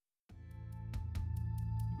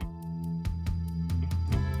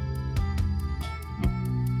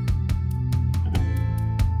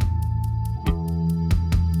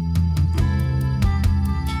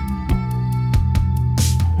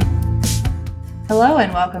Hello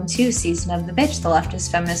and welcome to Season of the Bitch, the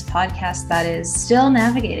leftist feminist podcast that is still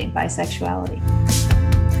navigating bisexuality.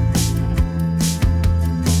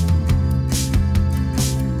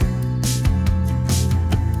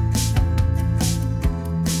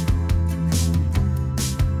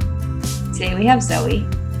 Today we have Zoe,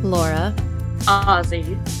 Laura,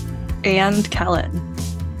 Ozzy, and Kellen.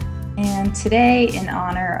 And today, in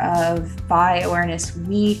honor of Bi Awareness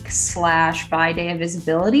Week / Bi Day of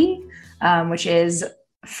Visibility, which is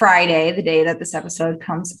Friday, the day that this episode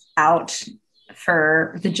comes out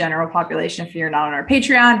for the general population. If you're not on our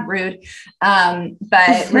Patreon, rude.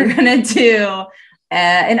 But we're going to do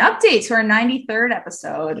an update to our 93rd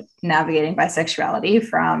episode, Navigating Bisexuality,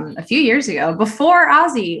 from a few years ago, before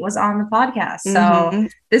Ozzy was on the podcast. So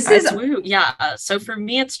this is... Yeah, so for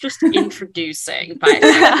me, it's just introducing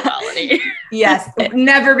bisexuality. Yes,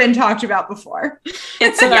 never been talked about before.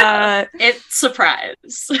 It's surprise.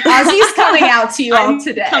 Ozzy's coming out to you all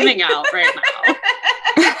today. Coming out right now.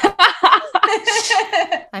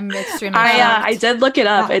 I'm extremely I did look it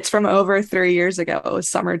up. It's from over 3 years ago. It was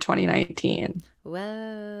summer 2019.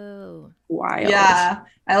 Whoa. Wild. Yeah,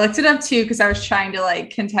 I looked it up too because I was trying to like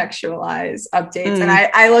contextualize updates, and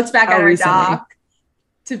I looked back at our doc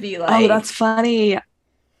to be like, oh, that's funny.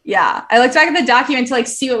 Yeah, I looked back at the document to like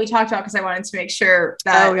see what we talked about because I wanted to make sure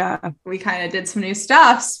that we kind of did some new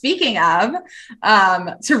stuff. Speaking of,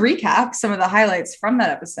 to recap some of the highlights from that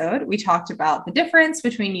episode, we talked about the difference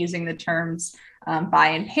between using the terms bi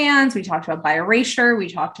and pans. We talked about bi erasure. We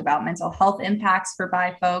talked about mental health impacts for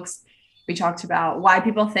bi folks. We talked about why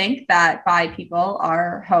people think that bi people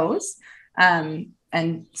are hoes. And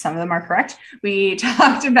some of them are correct. We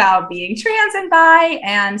talked about being trans and bi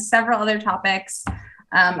and several other topics.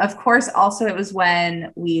 Of course, also it was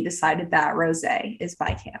when we decided that rosé is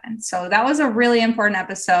bi canon. So that was a really important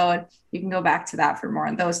episode. You can go back to that for more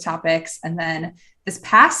on those topics. And then this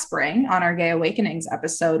past spring on our Gay Awakenings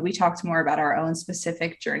episode, we talked more about our own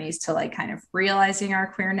specific journeys to like kind of realizing our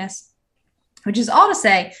queerness, which is all to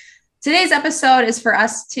say, today's episode is for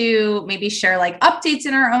us to maybe share like updates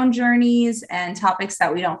in our own journeys and topics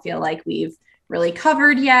that we don't feel like we've really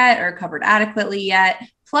covered yet or covered adequately yet.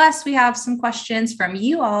 Plus, we have some questions from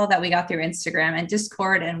you all that we got through Instagram and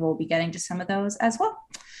Discord, and we'll be getting to some of those as well.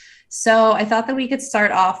 So I thought that we could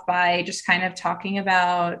start off by just kind of talking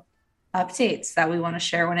about updates that we want to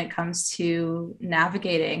share when it comes to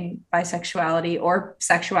navigating bisexuality or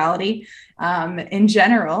sexuality in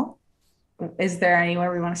general. Is there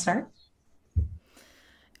anywhere we want to start?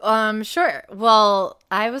 Sure. Well,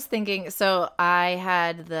 I was thinking, so I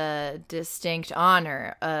had the distinct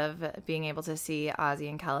honor of being able to see Ozzy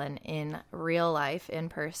and Kellen in real life, in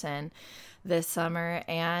person, this summer.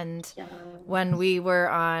 And when we were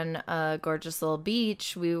on a gorgeous little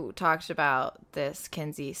beach, we talked about this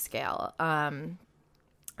Kinsey scale.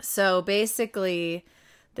 So basically,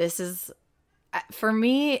 this is... For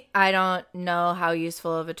me, I don't know how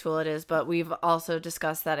useful of a tool it is, but we've also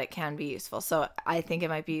discussed that it can be useful. So I think it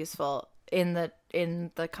might be useful in the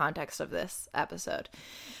context of this episode.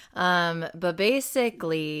 But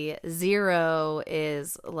basically, 0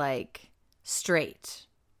 is like straight,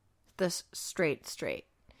 the straight,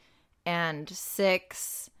 and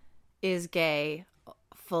 6 is gay,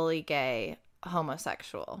 fully gay,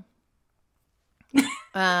 homosexual.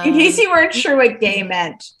 In case you weren't sure what gay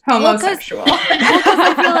meant, homosexual. Well,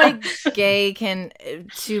 I feel like gay can,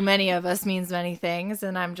 to many of us, means many things,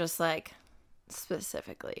 and I'm just like,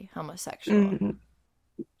 specifically homosexual. Mm-hmm.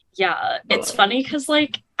 Yeah, it's funny because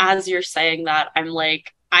like as you're saying that, I'm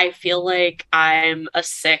like, I feel like I'm a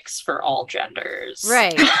 6 for all genders.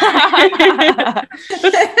 Right.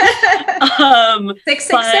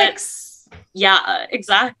 666. Yeah,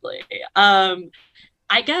 exactly.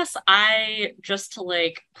 I guess just to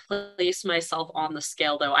like place myself on the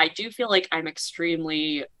scale though, I do feel like I'm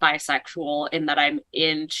extremely bisexual in that I'm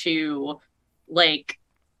into like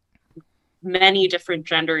many different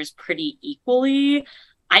genders pretty equally.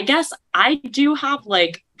 I guess I do have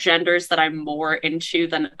like genders that I'm more into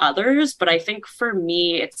than others, but I think for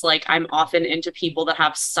me, it's like I'm often into people that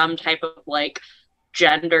have some type of like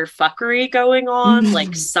gender fuckery going on,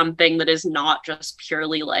 like something that is not just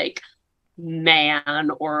purely like man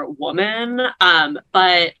or woman.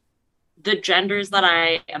 But the genders that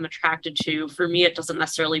I am attracted to, for me, it doesn't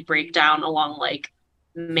necessarily break down along like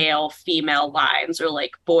male female lines or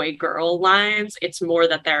like boy girl lines. It's more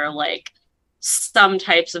that there are like some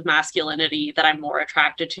types of masculinity that I'm more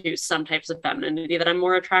attracted to, some types of femininity that I'm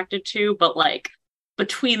more attracted to, but like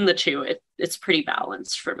between the two, it's pretty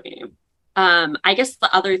balanced for me. I guess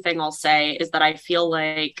the other thing I'll say is that I feel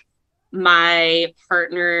like my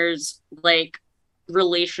partner's like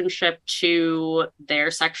relationship to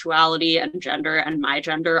their sexuality and gender and my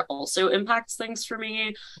gender also impacts things for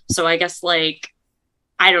me. So I guess like,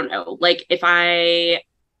 I don't know, like if I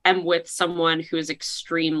am with someone who is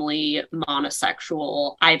extremely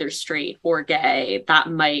monosexual, either straight or gay, that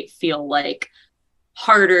might feel like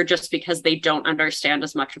harder just because they don't understand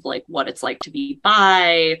as much of like what it's like to be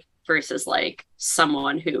bi versus like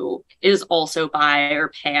someone who is also bi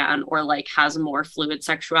or pan or like has more fluid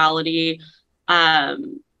sexuality.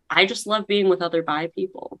 I just love being with other bi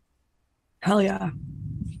people. Hell yeah.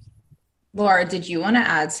 Laura, did you want to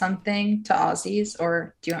add something to Aussies,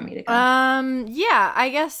 or do you want me to go? Yeah, I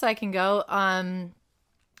guess I can go.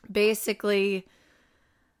 Basically,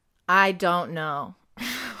 I don't know.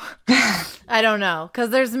 I don't know, because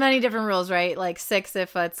there's many different rules, right? Like 6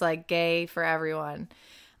 if it's like gay for everyone.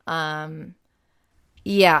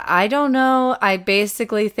 Yeah, I don't know. I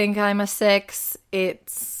basically think I'm a 6.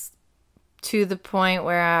 It's to the point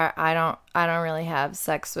where I don't really have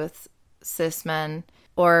sex with cis men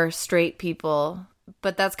or straight people,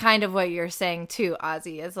 but that's kind of what you're saying too,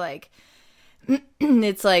 Ozzy, is like,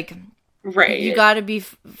 it's like, right, you gotta be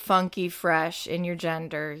funky fresh in your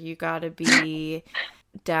gender, you gotta be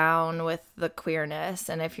down with the queerness,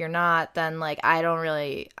 and if you're not, then like I don't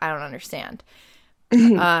understand.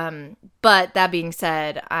 But that being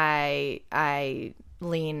said, I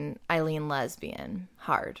lean lesbian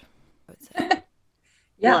hard, I would say.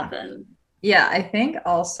 Yeah, I think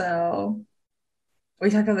also we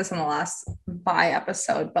talked about this in the last bi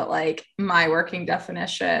episode, but like my working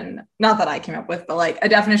definition, not that I came up with, but like a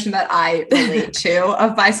definition that I relate to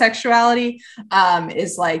of bisexuality,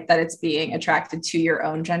 is like that it's being attracted to your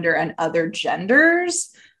own gender and other genders.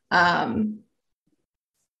 And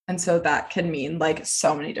so that can mean like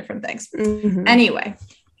so many different things. Anyway,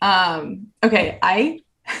 okay, I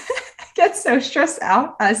get so stressed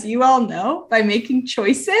out, as you all know, by making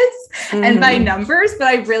choices and by numbers, but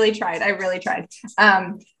I really tried.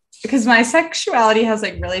 Because my sexuality has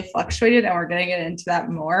like really fluctuated, and we're going to get into that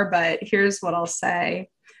more, but here's what I'll say.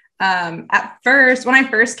 At first, when I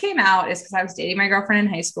first came out, is because I was dating my girlfriend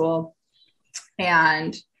in high school,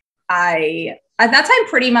 and I, at that time,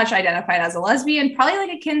 pretty much identified as a lesbian, probably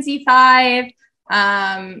like a Kinsey 5.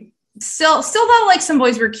 Still thought like some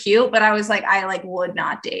boys were cute, but I was like, I like would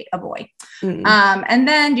not date a boy. And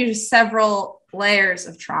then due to several layers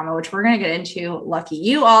of trauma, which we're going to get into, lucky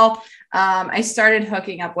you all, I started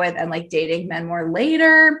hooking up with and like dating men more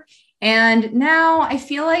later. And now I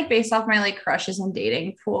feel like, based off my like crushes and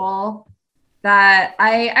dating pool, that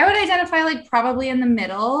I would identify like probably in the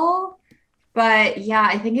middle. But yeah,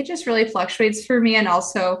 I think it just really fluctuates for me. And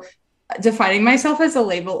also defining myself as a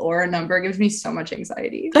label or a number gives me so much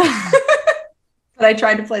anxiety. But I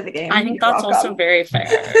tried to play the game. I think that's also very fair.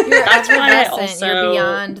 That's why you're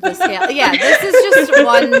beyond the scale. Yeah, this is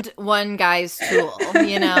just one guy's tool,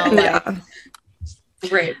 you know? Like. Yeah.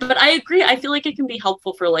 Right. But I agree. I feel like it can be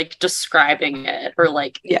helpful for like describing it or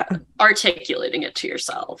like articulating it to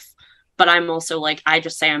yourself. But I'm also like, I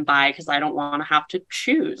just say I'm bi because I don't want to have to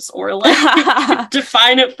choose or like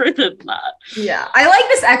define it further than that. Yeah. I like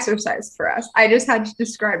this exercise for us. I just had to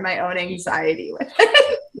describe my own anxiety with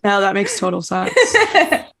it. No, that makes total sense.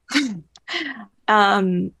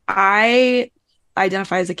 I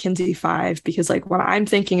identify as a Kinsey 5 because like when I'm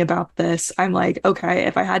thinking about this, I'm like, okay,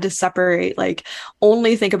 if I had to separate, like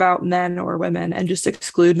only think about men or women and just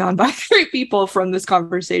exclude non-binary people from this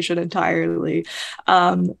conversation entirely,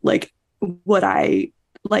 like would I,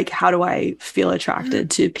 like, how do I feel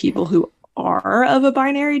attracted to people who are of a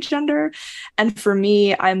binary gender? And for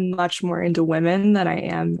me, I'm much more into women than I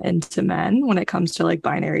am into men when it comes to like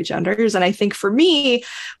binary genders. And I think for me,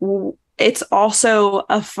 it's also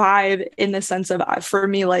a 5 in the sense of, for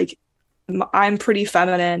me, like I'm pretty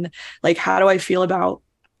feminine. Like, how do I feel about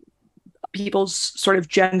people's sort of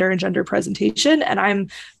gender and gender presentation? And I'm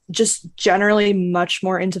just generally much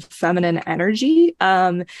more into feminine energy.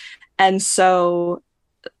 And so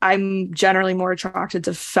I'm generally more attracted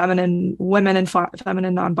to feminine women and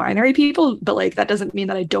feminine non-binary people, but like that doesn't mean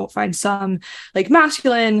that I don't find some like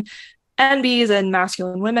masculine NBs and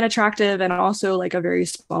masculine women attractive, and also like a very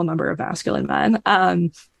small number of masculine men.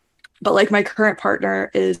 But like my current partner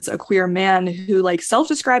is a queer man who like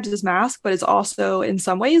self-describes as masc, but is also in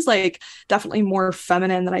some ways like definitely more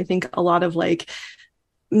feminine than I think a lot of like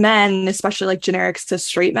men, especially like generic cis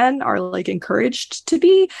straight men, are like encouraged to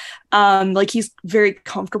be. Like he's very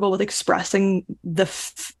comfortable with expressing the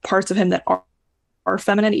parts of him that are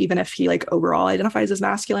feminine, even if he like overall identifies as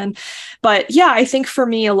masculine. But yeah, I think for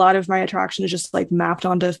me, a lot of my attraction is just like mapped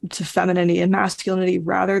onto femininity and masculinity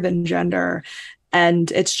rather than gender.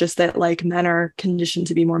 And it's just that like men are conditioned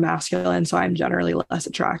to be more masculine, so I'm generally less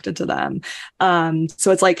attracted to them.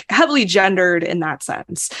 So it's like heavily gendered in that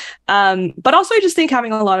sense. But also I just think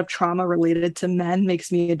having a lot of trauma related to men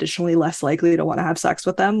makes me additionally less likely to want to have sex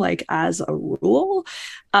with them, like as a rule.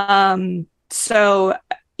 So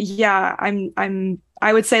yeah,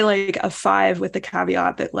 I would say like a 5, with the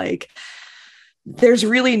caveat that like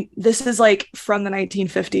this is like from the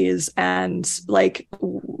 1950s and like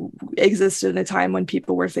existed in a time when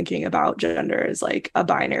people were thinking about gender as like a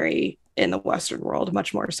binary in the Western world,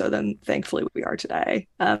 much more so than thankfully we are today.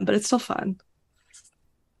 But it's still fun.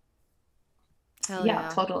 Yeah,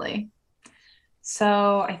 totally.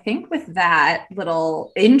 So I think with that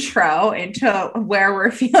little intro into where we're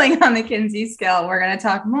feeling on the Kinsey scale, we're going to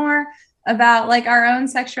talk more about like our own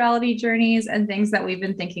sexuality journeys and things that we've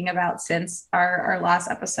been thinking about since our last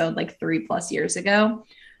episode, like 3+ years ago.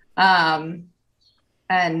 And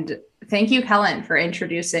thank you, Kellen, for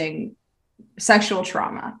introducing sexual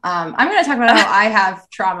trauma. I'm going to talk about how I have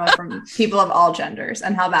trauma from people of all genders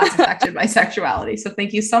and how that's affected my sexuality. So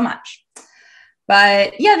thank you so much.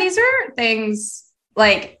 But yeah, these are things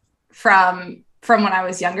like from when I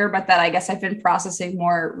was younger, but that I guess I've been processing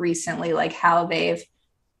more recently, like how they've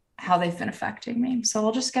been affecting me. So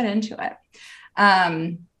we'll just get into it.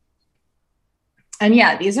 And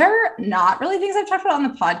yeah, these are not really things I've talked about on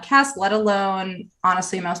the podcast, let alone,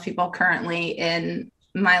 honestly, most people currently in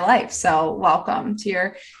my life. So welcome to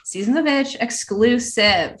your Seasons of Itch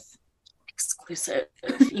exclusive.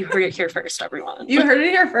 You heard it here first, everyone. You heard it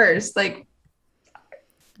here first. Like,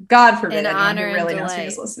 God forbid anyone who really knows me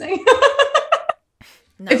is listening.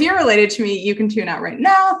 No. If you're related to me, you can tune out right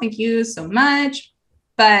now. Thank you so much.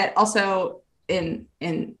 But also in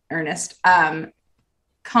earnest,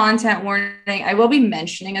 content warning, I will be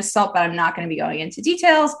mentioning assault, but I'm not going to be going into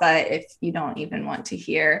details. But if you don't even want to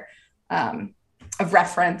hear a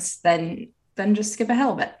reference, then just skip ahead a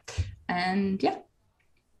little bit. And yeah.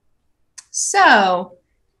 So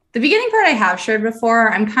the beginning part I have shared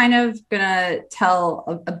before, I'm kind of going to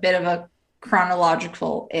tell a bit of a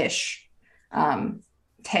chronological-ish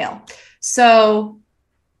tale. So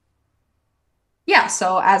yeah,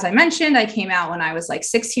 so as I mentioned, I came out when I was like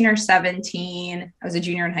 16 or 17. I was a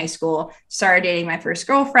junior in high school, started dating my first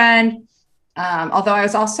girlfriend. Although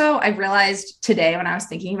I realized today when I was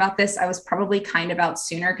thinking about this, I was probably kind of out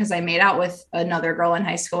sooner because I made out with another girl in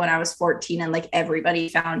high school when I was 14 and like everybody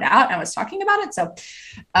found out and I was talking about it. So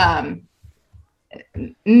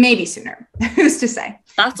maybe sooner, who's to say?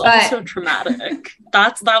 That's also traumatic.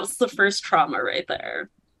 That was the first trauma right there.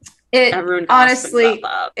 Everyone honestly,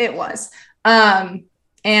 it was.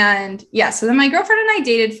 And yeah, so then my girlfriend and I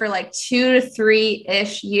dated for like 2 to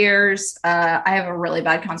 3-ish years. I have a really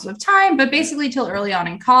bad concept of time, but basically till early on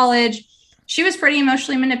in college. She was pretty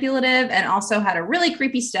emotionally manipulative and also had a really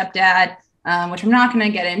creepy stepdad, which I'm not going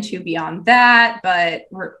to get into beyond that, but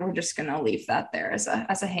we're just going to leave that there as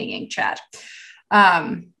a hanging chad.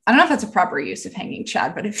 I don't know if that's a proper use of hanging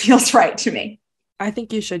chad, but it feels right to me. I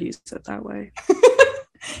think you should use it that way.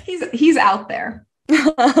 He's out there.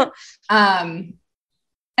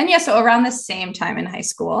 And yeah, so around the same time in high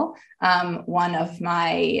school, several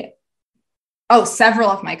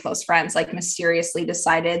of my close friends like mysteriously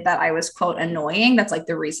decided that I was, quote, annoying. That's like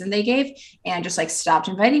the reason they gave, and just like stopped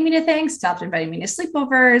inviting me to things, stopped inviting me to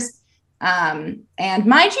sleepovers. And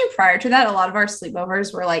mind you, prior to that, a lot of our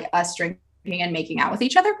sleepovers were like us drinking and making out with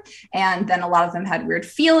each other. And then a lot of them had weird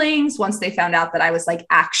feelings once they found out that I was like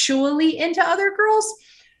actually into other girls.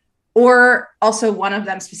 Or also one of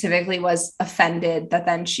them specifically was offended that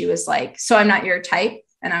then she was like, so I'm not your type.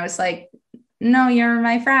 And I was like, no, you're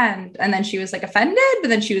my friend. And then she was like offended, but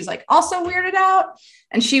then she was like also weirded out.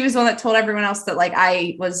 And she was the one that told everyone else that like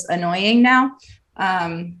I was annoying now.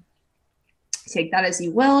 Take that as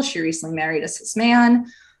you will. She recently married a cis man.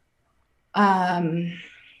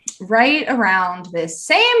 Right around this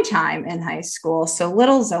same time in high school. So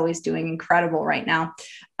little Zoe's doing incredible right now.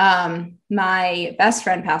 My best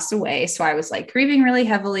friend passed away. So I was like grieving really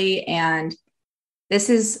heavily. And this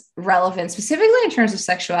is relevant specifically in terms of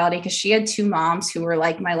sexuality because she had 2 moms who were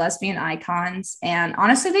like my lesbian icons. And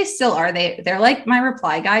honestly, they still are. They're like my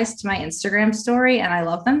reply guys to my Instagram story. And I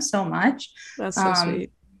love them so much. That's so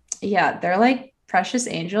sweet. Yeah, they're like precious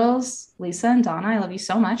angels. Lisa and Donna, I love you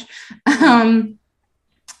so much.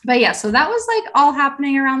 But yeah, so that was like all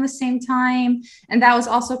happening around the same time. And that was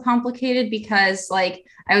also complicated because like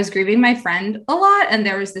I was grieving my friend a lot. And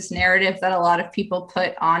there was this narrative that a lot of people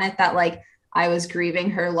put on it that like I was grieving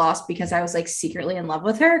her loss because I was like secretly in love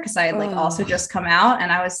with her because I had like also just come out.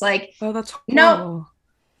 And I was like, oh, that's horrible. No.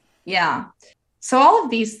 Yeah. So all of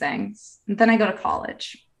these things. And then I go to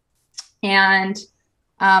college. And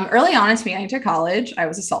early on in me into college, I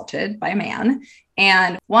was assaulted by a man.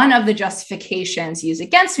 And one of the justifications used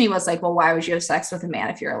against me was like, well, why would you have sex with a man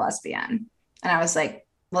if you're a lesbian? And I was like,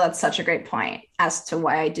 well, that's such a great point as to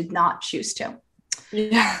why I did not choose to.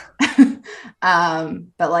 Yeah.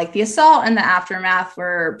 But like the assault and the aftermath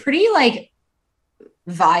were pretty like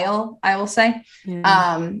vile, I will say.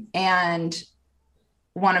 Yeah. And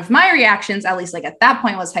one of my reactions, at least like at that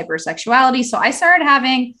point, was hypersexuality. So I started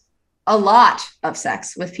having a lot of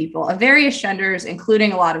sex with people of various genders,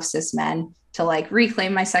 including a lot of cis men, to like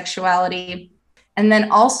reclaim my sexuality. And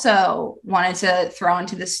then also wanted to throw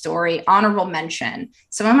into the story, honorable mention.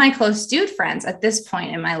 Some of my close dude friends at this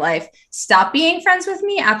point in my life stopped being friends with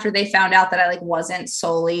me after they found out that I like wasn't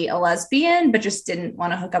solely a lesbian, but just didn't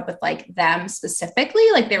want to hook up with like them specifically.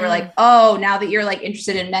 Like they were like, oh, now that you're like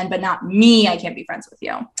interested in men, but not me, I can't be friends with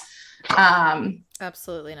you.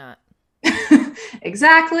 Absolutely not.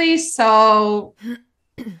 Exactly. So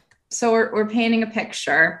we're painting a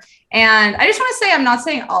picture. And I just want to say, I'm not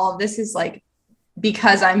saying all of this is like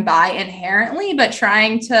because I'm bi inherently, but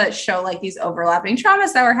trying to show like these overlapping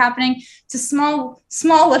traumas that were happening to small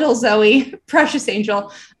little Zoe, precious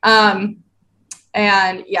angel. And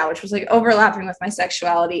yeah, which was like overlapping with my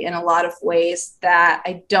sexuality in a lot of ways that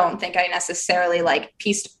I don't think I necessarily like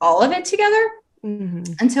pieced all of it together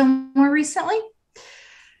until more recently.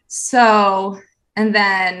 So, and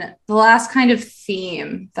then the last kind of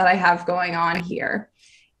theme that I have going on here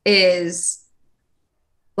is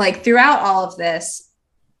like throughout all of this,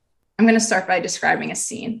 I'm going to start by describing a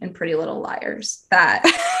scene in Pretty Little Liars that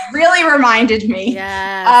really reminded me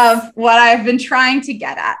of what I've been trying to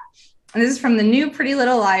get at. And this is from the new Pretty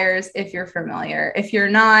Little Liars, if you're familiar. If you're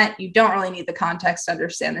not, you don't really need the context to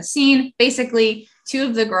understand the scene. Basically, two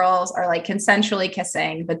of the girls are like consensually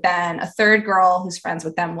kissing, but then a third girl who's friends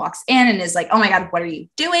with them walks in and is like, oh my God, what are you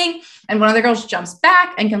doing? And one of the girls jumps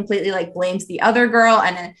back and completely like blames the other girl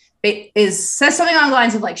and says something along the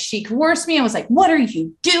lines of like, she coerced me and was like, what are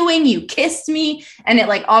you doing? You kissed me. And it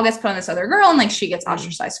like all gets put on this other girl and like she gets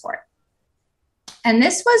ostracized for it. And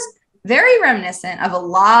this was very reminiscent of a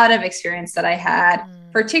lot of experience that I had,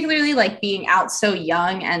 particularly like being out so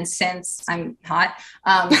young. And since I'm hot,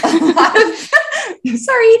 a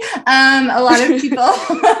lot of people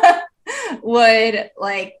would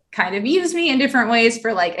like kind of use me in different ways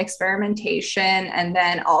for like experimentation and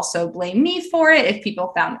then also blame me for it if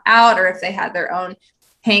people found out, or if they had their own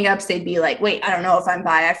hangups, they'd be like, wait, I don't know if I'm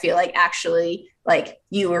bi. I feel like actually like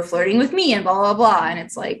you were flirting with me and blah, blah, blah. And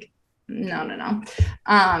it's like, no.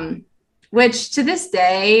 Which to this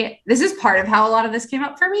day, this is part of how a lot of this came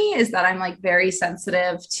up for me, is that I'm like very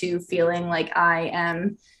sensitive to feeling like I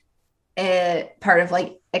am a part of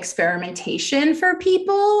like experimentation for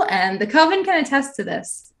people. And the Coven can attest to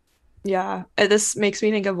this. Yeah, this makes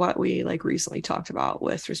me think of what we like recently talked about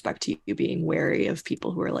with respect to you being wary of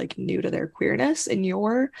people who are like new to their queerness in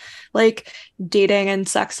your like dating and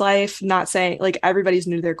sex life. Not saying like everybody's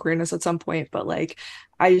new to their queerness at some point, but like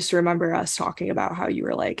I used to remember us talking about how you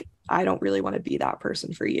were like, I don't really want to be that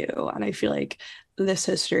person for you. And I feel like this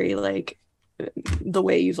history, like the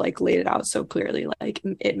way you've like laid it out so clearly, like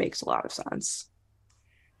it makes a lot of sense.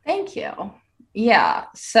 Thank you. Yeah.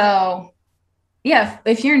 So yeah,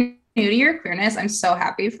 if you're new to your queerness, I'm so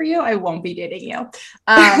happy for you. I won't be dating you.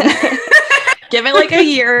 Give it like a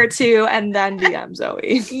year or two and then DM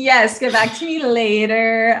Zoe. Yes, get back to me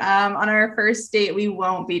later. On our first date, we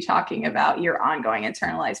won't be talking about your ongoing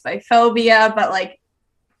internalized biphobia, but like,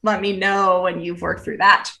 let me know when you've worked through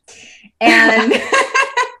that. And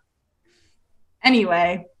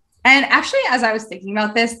anyway, and actually, as I was thinking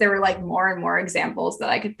about this, there were like more and more examples that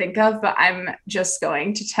I could think of, but I'm just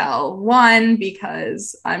going to tell one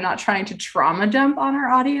because I'm not trying to trauma dump on our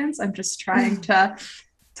audience. I'm just trying to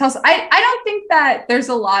tell. I don't think that there's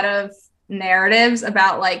a lot of narratives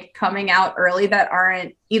about like coming out early that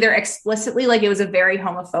aren't either explicitly like it was a very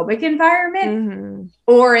homophobic environment,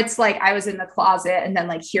 or it's like I was in the closet and then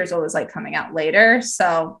like here's what was like coming out later.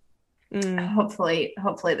 So hopefully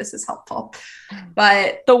this is helpful,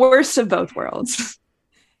 but the worst of both worlds.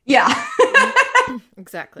 Yeah.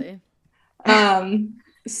 Exactly.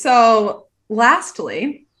 So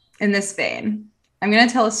lastly, in this vein, I'm going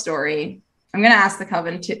to tell a story. I'm going to ask the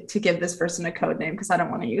Coven to give this person a code name because I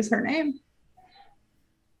don't want to use her name.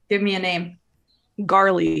 Give me a name.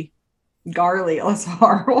 Garly. Oh, that's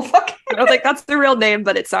horrible. Fucking I don't think that's the real name,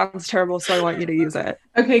 but it sounds terrible, so I want you to use it.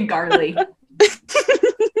 Okay, Garly.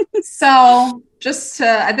 So just to,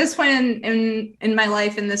 at this point in my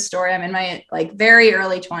life, in this story, I'm in my like very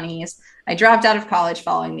early 20s. I dropped out of college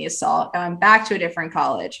following the assault. And I'm back to a different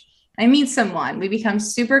college. I meet someone. We become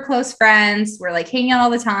super close friends. We're like hanging out all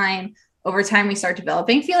the time. over time, we start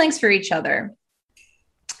developing feelings for each other.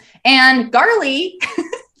 And Garly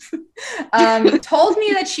told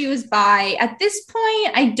me that she was bi. At this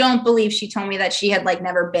point, I don't believe she told me that she had like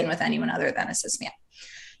never been with anyone other than a cis man.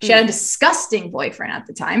 She had a disgusting boyfriend at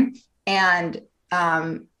the time, and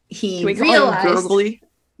he realized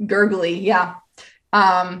Gurgly, yeah.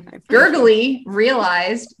 Gurgly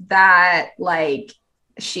realized that like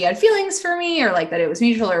she had feelings for me, or like that it was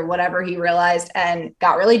mutual or whatever he realized, and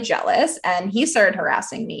got really jealous, and he started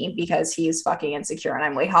harassing me because he's fucking insecure and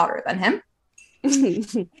I'm way hotter than him.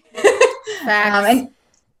 And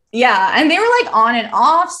they were like on and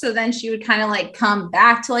off. So then she would kind of like come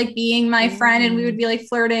back to like being my friend, and we would be like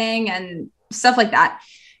flirting and stuff like that.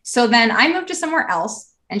 So then I moved to somewhere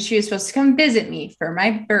else, and she was supposed to come visit me for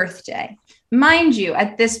my birthday. Mind you,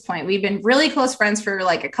 at this point, we'd been really close friends for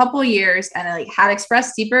like a couple of years, and like had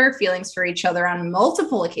expressed deeper feelings for each other on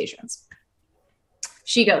multiple occasions.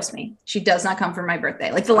 She ghosts me. She does not come for my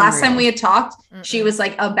birthday. Like the last time we had talked, she was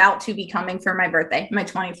like about to be coming for my birthday, my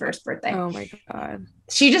 21st birthday. Oh my God.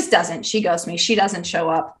 She just doesn't. She ghosts me. She doesn't show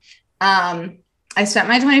up. I spent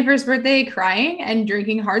my 21st birthday crying and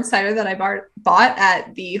drinking hard cider that I bought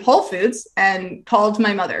at the Whole Foods, and called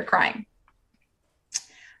my mother crying.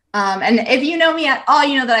 And if you know me at all,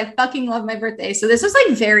 you know that I fucking love my birthday. So this was like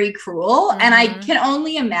very cruel. And I can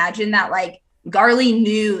only imagine that like Garly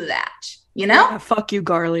knew that, you know? Yeah, fuck you,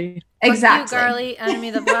 Garly. Exactly. Fuck you, Garly, enemy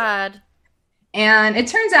of the pod. And it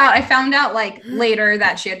turns out, I found out like later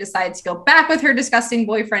that she had decided to go back with her disgusting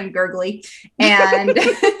boyfriend, Gurgly. And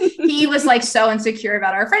he was like so insecure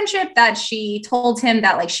about our friendship that she told him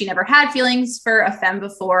that like she never had feelings for a femme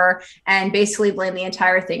before, and basically blamed the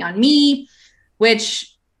entire thing on me, which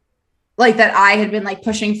like that I had been like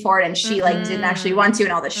pushing for it, and she like didn't actually want to,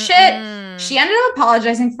 and all this shit. She ended up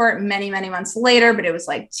apologizing for it many, many months later, but it was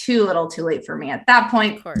like too little too late for me at that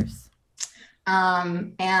point. Of course.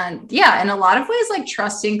 And yeah, in a lot of ways, like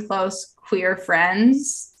trusting close queer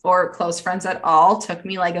friends or close friends at all took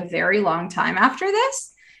me like a very long time after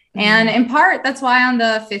this. And in part, that's why on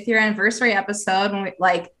the 5th year anniversary episode, when we,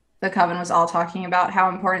 like the Coven was all talking about how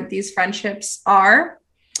important these friendships are.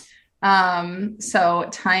 So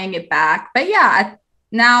tying it back, but yeah,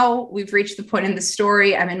 now we've reached the point in the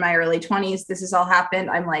story. I'm in my early 20s. This has all happened.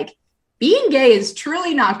 I'm like, being gay is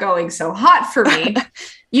truly not going so hot for me.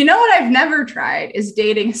 You know what I've never tried is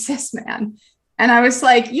dating a cis man. And I was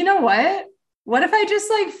like, you know what? What if I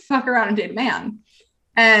just like fuck around and date a man?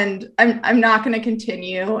 And I'm not going to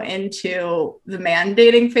continue into the man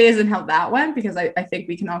dating phase and how that went, because I think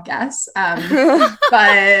we can all guess.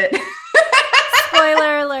 But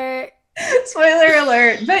spoiler alert. Spoiler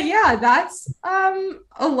alert. But yeah, that's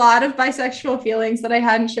a lot of bisexual feelings that I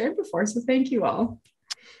hadn't shared before. So thank you all.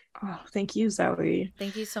 Oh, thank you, Zoe.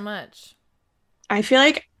 Thank you so much. I feel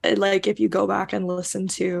like if you go back and listen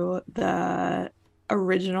to the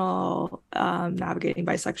original Navigating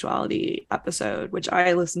Bisexuality episode, which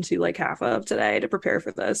I listened to like half of today to prepare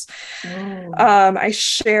for this, I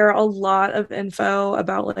share a lot of info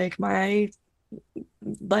about like my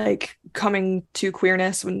like coming to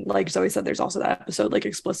queerness, when like Zoe said, there's also that episode like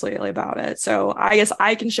explicitly about it. So I guess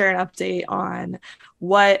I can share an update on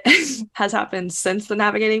what has happened since the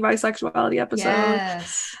Navigating Bisexuality episode.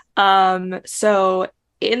 Yes. So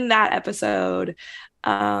in that episode,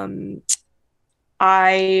 I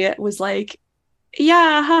was like,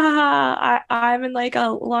 yeah, ha, ha, ha. I'm in like a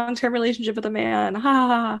long-term relationship with a man. Ha, ha,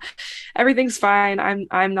 ha. Everything's fine.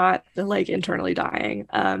 I'm not like internally dying.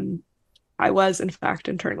 I was in fact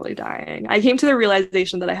internally dying. I came to the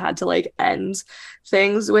realization that I had to like end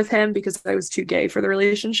things with him because I was too gay for the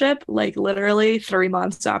relationship, like literally 3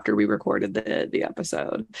 months after we recorded the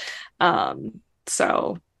episode.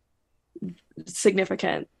 So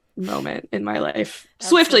significant moment in my life.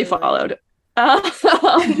 Absolutely. Swiftly followed.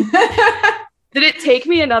 Did it take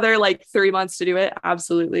me another like 3 months to do it?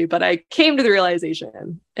 Absolutely. But I came to the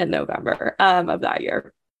realization in November of that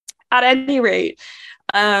year. At any rate,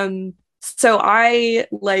 so I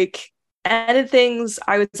like ended things.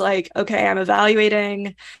 I was like, okay, I'm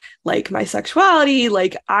evaluating like my sexuality.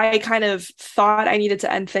 Like I kind of thought I needed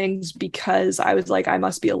to end things because I was like, I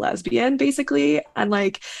must be a lesbian basically. And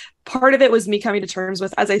like part of it was me coming to terms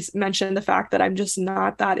with, as I mentioned, the fact that I'm just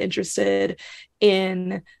not that interested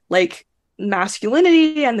in like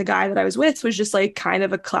masculinity. And the guy that I was with was just like kind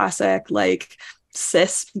of a classic like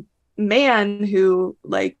cis man who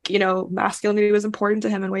like, you know, masculinity was important to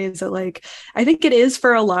him in ways that like I think it is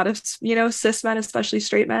for a lot of, you know, cis men, especially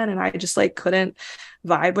straight men, and I just like couldn't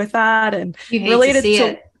vibe with that. And related to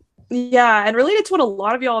it. Yeah, and related to what a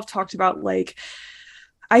lot of y'all have talked about, like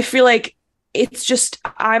I feel like it's just,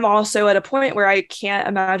 I'm also at a point where I can't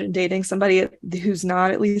imagine dating somebody who's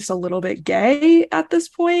not at least a little bit gay at this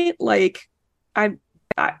point. Like, I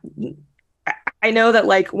know that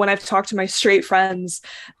like when I've talked to my straight friends,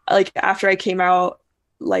 like after I came out,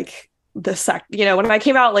 like when I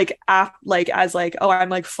came out like as like, oh, I'm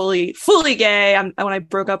like fully gay. When I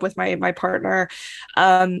broke up with my partner,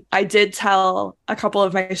 I did tell a couple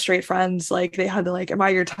of my straight friends, like they had the like, am I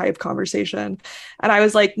your type conversation, and I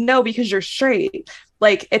was like, no, because you're straight.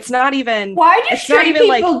 Like, it's not even, why do straight people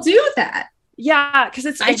like, do that? Yeah, because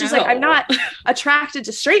it's just like, I'm not attracted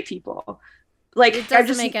to straight people. Like, it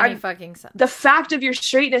doesn't make any fucking sense. The fact of your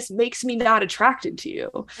straightness makes me not attracted to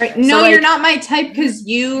you. Right. No, so, like, you're not my type because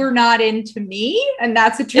you're not into me, and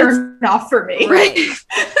that's a turn off for me. Right.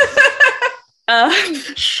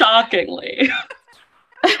 Shockingly.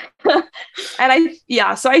 And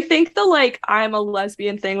so I think the like I'm a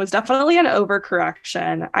lesbian thing was definitely an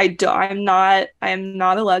overcorrection. I'm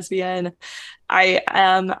not a lesbian. I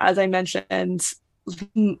am, as I mentioned,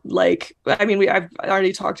 like, I mean, I've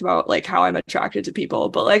already talked about like how I'm attracted to people,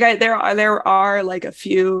 but like there are like a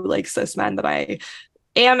few like cis men that I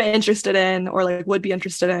am interested in or like would be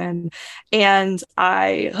interested in, and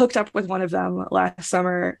I hooked up with one of them last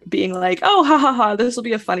summer, being like, oh, ha ha ha, this will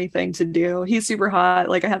be a funny thing to do. He's super hot.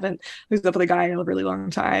 Like, I haven't hooked up with a guy in a really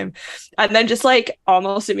long time, and then just like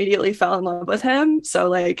almost immediately fell in love with him. So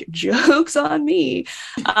like, joke's on me.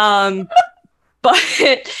 But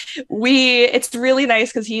it's really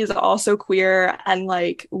nice because he's also queer, and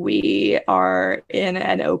like we are in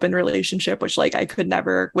an open relationship, which like would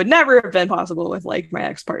never have been possible with like my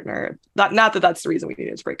ex-partner. Not that that's the reason we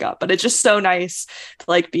needed to break up, but it's just so nice to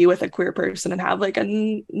like be with a queer person and have like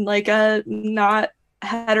a not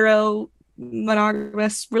hetero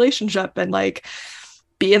monogamous relationship, and like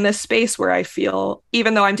be in this space where I feel,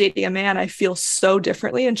 even though I'm dating a man, I feel so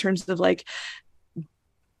differently in terms of like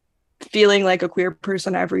feeling like a queer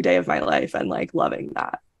person every day of my life and like loving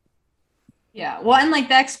that. Yeah. Well, and like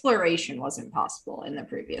the exploration wasn't possible in the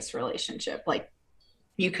previous relationship. Like,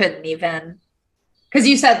 you couldn't even, because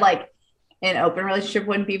you said like an open relationship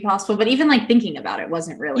wouldn't be possible, but even like thinking about it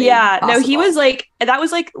wasn't really possible. No, he was like, that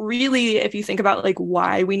was like really, if you think about like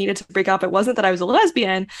why we needed to break up, it wasn't that I was a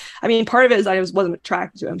lesbian. I mean, part of it is I wasn't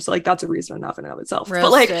attracted to him, so like that's a reason enough in and of itself. Roasted.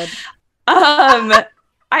 But like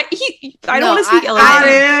I don't want to speak ill of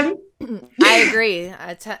him. I agree.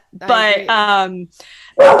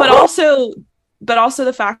 But also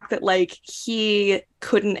the fact that like he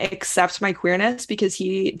couldn't accept my queerness because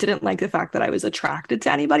he didn't like the fact that I was attracted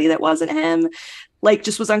to anybody that wasn't him. Like,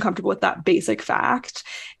 just was uncomfortable with that basic fact.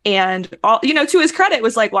 And all, to his credit,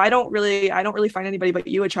 was like, well, I don't really find anybody but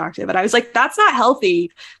you attractive. And I was like, that's not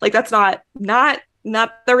healthy. Like, that's not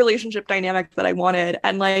the relationship dynamic that I wanted.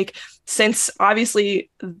 And like, since obviously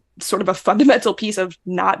sort of a fundamental piece of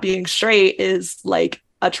not being straight is like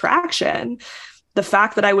attraction, the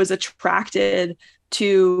fact that I was attracted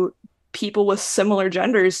to people with similar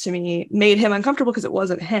genders to me made him uncomfortable because it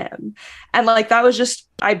wasn't him. And like, that was just,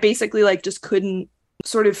 I basically like just couldn't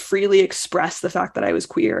sort of freely express the fact that I was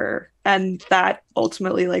queer, and that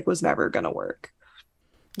ultimately like was never gonna work.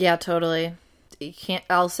 Yeah, totally. You can't,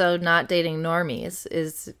 also not dating normies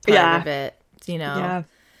is part of it, Yeah.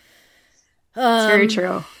 It's very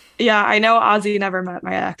true. Yeah, I know Ozzy never met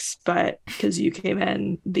my ex, but because you came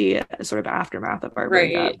in the sort of aftermath of our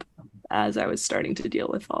breakup as I was starting to deal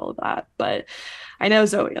with all of that. But I know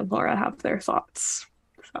Zoe and Laura have their thoughts.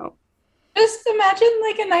 So just imagine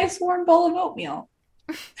like a nice warm bowl of oatmeal.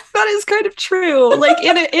 That is kind of true. Like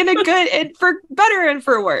in a good, and for better and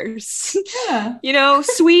for worse. Yeah.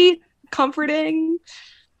 Sweet, comforting,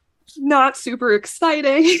 not super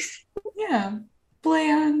exciting. Yeah.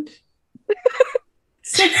 Bland.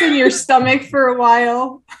 Sits in your stomach for a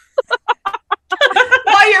while.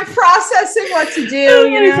 While you're processing what to do,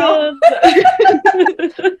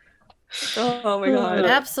 Oh my god.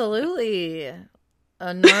 Absolutely.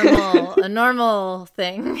 A normal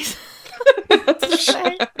thing.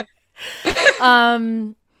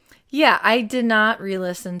 Yeah, I did not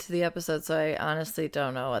re-listen to the episode, so I honestly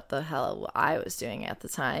don't know what the hell I was doing at the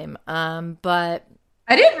time. But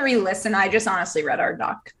I didn't re-listen. I just honestly read our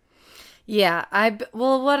doc. Yeah,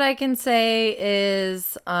 what I can say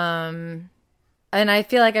is, and I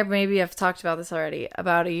feel like I've talked about this already.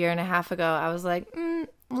 About a year and a half ago, I was like,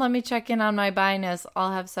 let me check in on my bi-ness.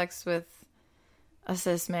 I'll have sex with a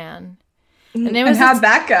cis man. And how'd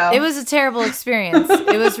that go? It was a terrible experience.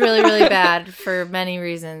 It was really, really bad for many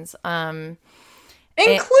reasons.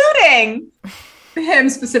 Including him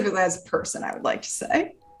specifically as a person, I would like to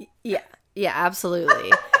say. Yeah,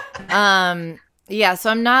 absolutely. Yeah, so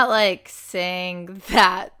I'm not like saying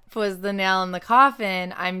that was the nail in the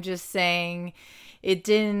coffin. I'm just saying it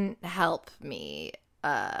didn't help me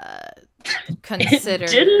consider it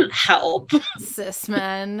didn't help cis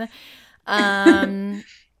men.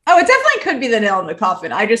 Oh, it definitely could be the nail in the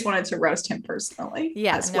coffin. I just wanted to roast him personally.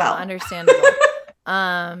 Yeah, as well. Understandable.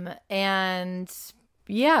 And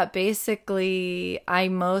yeah, basically I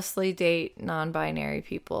mostly date non-binary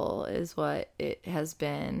people is what it has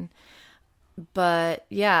been. But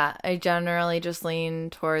yeah, I generally just lean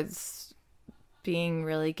towards being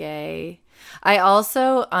really gay. I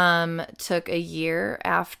also took a year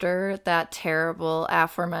after that terrible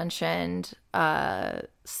aforementioned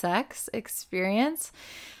sex experience,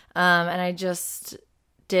 and I just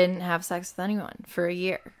didn't have sex with anyone for a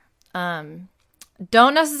year.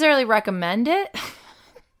 Don't necessarily recommend it,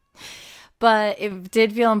 but it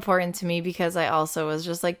did feel important to me because I also was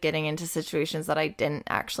just like getting into situations that I didn't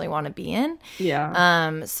actually want to be in.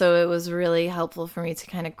 Yeah. So it was really helpful for me to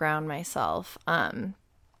kind of ground myself.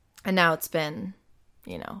 And now it's been,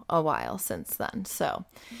 a while since then. So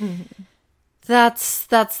that's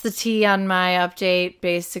the tea on my update.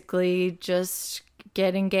 Basically, just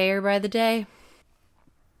getting gayer by the day.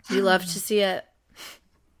 You love to see it.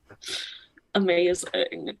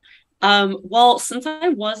 Amazing. Well, since I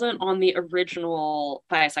wasn't on the original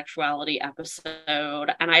bisexuality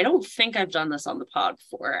episode, and I don't think I've done this on the pod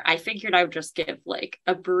before, I figured I would just give like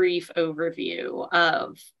a brief overview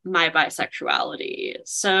of my bisexuality.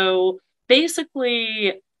 So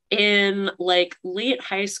basically, in like late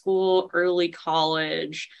high school, early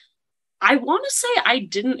college, I want to say I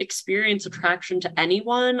didn't experience attraction to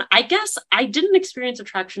anyone. I guess I didn't experience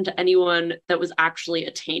attraction to anyone that was actually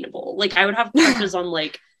attainable. Like I would have crushes on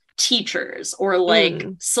like teachers or like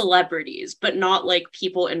celebrities, but not like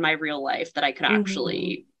people in my real life that I could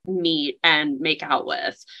actually meet and make out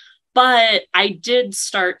with. But I did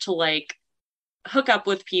start to like hook up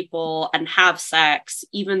with people and have sex,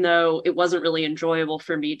 even though it wasn't really enjoyable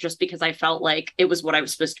for me, just because I felt like it was what I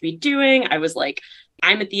was supposed to be doing. I was like,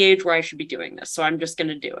 I'm at the age where I should be doing this, so I'm just going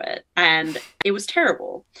to do it. And it was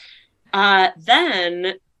terrible.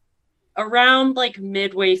 Then around like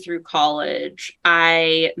midway through college,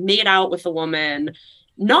 I made out with a woman,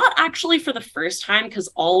 not actually for the first time, because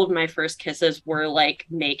all of my first kisses were like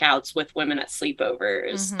makeouts with women at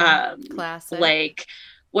sleepovers. Classic. Like,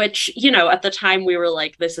 which, at the time we were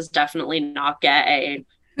like, this is definitely not gay.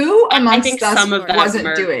 Who amongst I think us some of them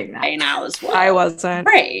wasn't doing that? Now as well. I wasn't.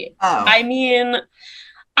 Right. Oh. I mean,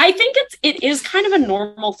 I think it is kind of a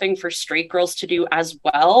normal thing for straight girls to do as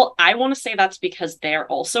well. I want to say that's because they're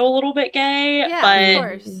also a little bit gay. Yeah, but,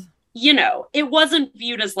 of course. It wasn't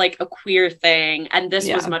viewed as like a queer thing. And this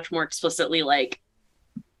was much more explicitly like,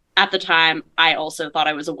 at the time, I also thought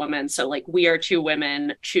I was a woman. So like, we are two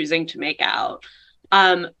women choosing to make out.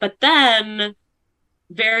 But then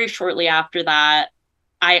very shortly after that,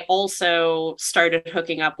 I also started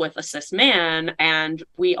hooking up with a cis man and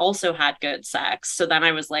we also had good sex. So then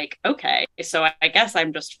I was like, okay, so I guess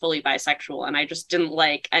I'm just fully bisexual and I just didn't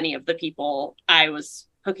like any of the people I was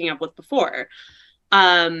hooking up with before.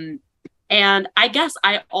 And I guess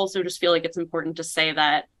I also just feel like it's important to say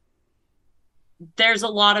that there's a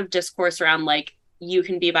lot of discourse around like, you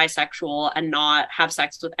can be bisexual and not have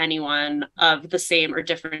sex with anyone of the same or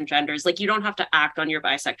different genders. Like, you don't have to act on your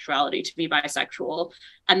bisexuality to be bisexual.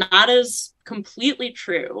 And that is completely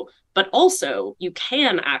true. But also, you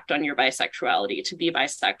can act on your bisexuality to be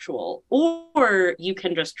bisexual, or you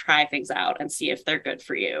can just try things out and see if they're good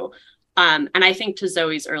for you. And I think to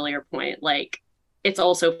Zoe's earlier point, like, it's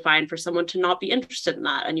also fine for someone to not be interested in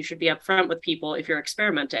that. And you should be upfront with people if you're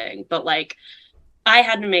experimenting. But like, I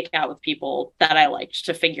had to make out with people that I liked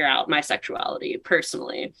to figure out my sexuality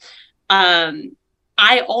personally.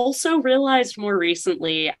 I also realized more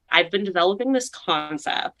recently, I've been developing this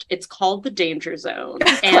concept. It's called the danger zone.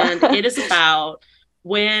 And it is about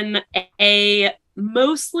when a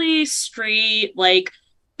mostly straight, like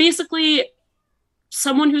basically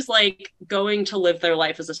someone who's like going to live their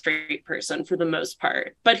life as a straight person for the most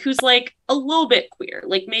part, but who's like a little bit queer,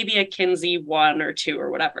 like maybe a Kinsey 1 or 2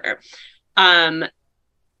 or whatever.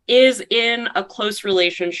 Is in a close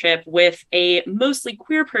relationship with a mostly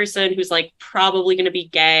queer person who's like probably going to be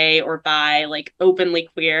gay or bi, like openly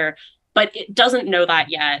queer, but it doesn't know that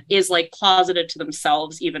yet, is like closeted to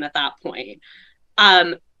themselves even at that point.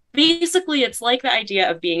 Basically, it's like the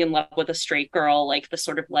idea of being in love with a straight girl, like the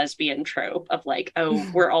sort of lesbian trope of like,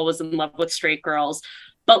 oh, we're always in love with straight girls.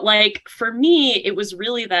 But like, for me, it was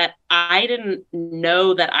really that I didn't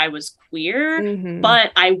know that I was queer,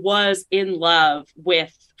 but I was in love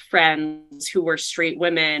with friends who were straight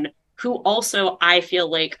women who also I feel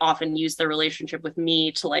like often use their relationship with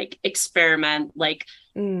me to like experiment. Like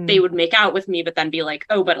they would make out with me, but then be like,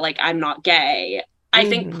 oh, but like I'm not gay. I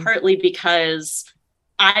think partly because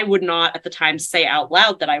I would not at the time say out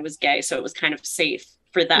loud that I was gay. So it was kind of safe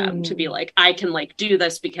for them to be like, I can like do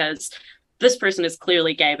this because this person is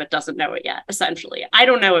clearly gay, but doesn't know it yet, essentially. I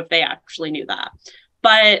don't know if they actually knew that.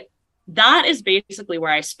 But that is basically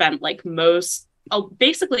where I spent like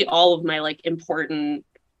basically all of my like important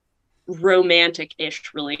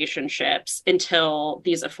romantic-ish relationships until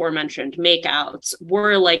these aforementioned makeouts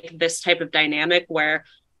were like this type of dynamic where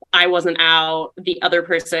I wasn't out, the other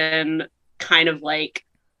person kind of like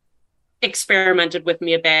experimented with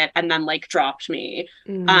me a bit and then like dropped me.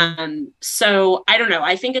 So I don't know,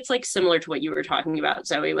 I think it's like similar to what you were talking about,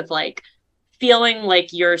 Zoe, with like feeling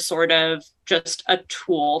like you're sort of just a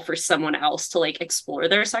tool for someone else to like explore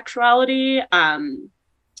their sexuality,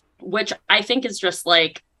 which I think is just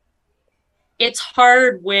like, it's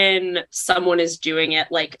hard when someone is doing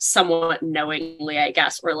it like somewhat knowingly, I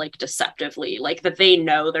guess, or like deceptively, like that they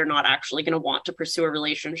know they're not actually going to want to pursue a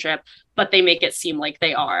relationship, but they make it seem like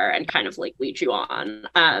they are and kind of like lead you on.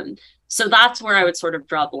 So that's where I would sort of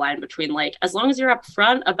draw the line between like, as long as you're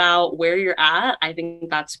upfront about where you're at, I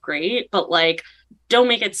think that's great. But like, don't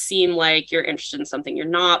make it seem like you're interested in something you're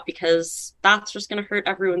not, because that's just going to hurt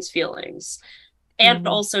everyone's feelings. And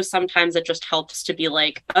also sometimes it just helps to be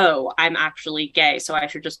like, oh, I'm actually gay, so I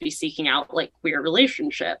should just be seeking out like queer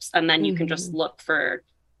relationships. And then you can just look for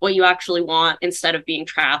what you actually want instead of being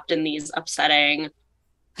trapped in these upsetting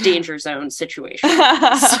danger zone situations.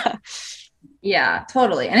 Yeah,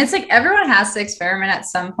 totally. And it's like everyone has to experiment at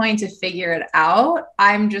some point to figure it out.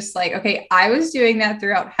 I'm just like, okay, I was doing that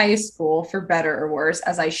throughout high school for better or worse,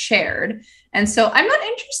 as I shared. And so I'm not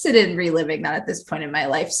interested in reliving that at this point in my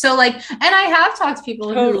life. So like, and I have talked to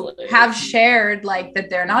people who have shared like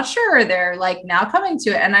that they're not sure, they're like now coming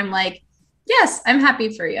to it. And I'm like, yes, I'm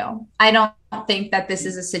happy for you. I don't think that this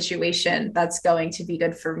is a situation that's going to be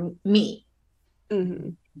good for me.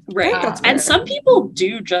 Right. And some people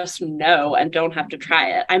do just know and don't have to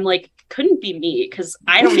try it. I'm like, couldn't be me, because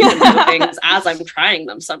I don't even know things as I'm trying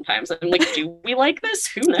them sometimes. I'm like, do we like this?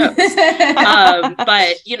 Who knows?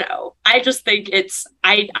 But you know, I just think it's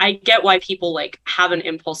I get why people like have an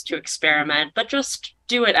impulse to experiment, but just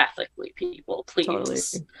do it ethically, people, please. Totally.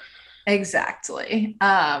 Exactly.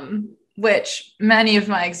 Which many of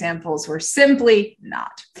my examples were simply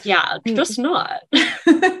not. Yeah, just not.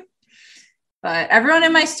 But everyone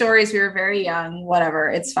in my stories, we were very young,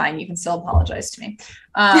 whatever. It's fine. You can still apologize to me.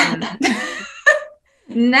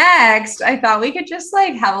 Next, I thought we could just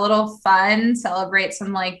like have a little fun, celebrate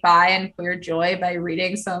some like bi and queer joy by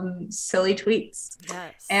reading some silly tweets.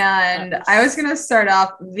 Yes. And I was going to start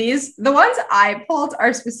off the ones I pulled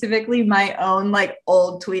are specifically my own like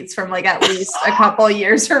old tweets from like at least a couple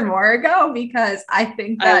years or more ago, because I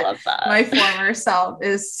think that my former self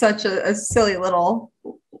is such a silly little,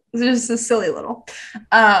 just a silly little.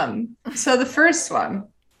 So the first one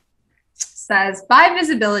says, Bi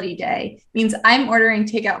Visibility Day means I'm ordering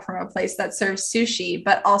takeout from a place that serves sushi,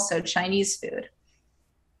 but also Chinese food.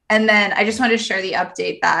 And then I just wanted to share the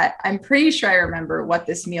update that I'm pretty sure I remember what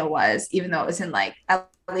this meal was, even though it was in like at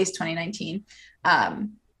least 2019.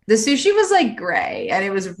 The sushi was like gray and it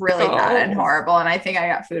was really bad and horrible. And I think I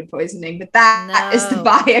got food poisoning, but that is the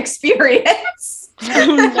bi experience.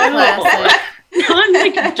 I'm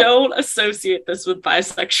like, don't associate this with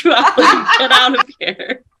bisexuality. Get out of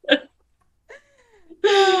here.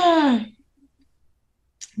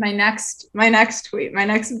 My next tweet, my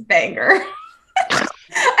next banger.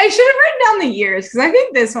 I should have written down the years, because I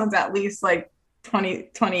think this one's at least like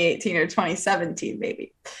 2018 or 2017,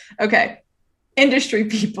 maybe. Okay. Industry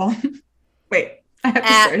people. Wait, I have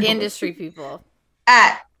to at industry people.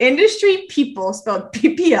 At industry people, spelled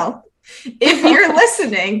PPL. If you're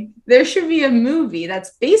listening, there should be a movie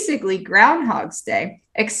that's basically Groundhog's Day,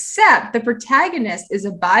 except the protagonist is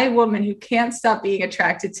a bi woman who can't stop being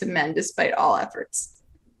attracted to men despite all efforts.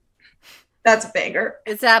 That's a banger.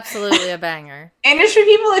 It's absolutely a banger. Industry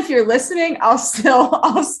people, if you're listening, I'll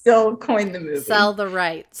still coin the movie. Sell the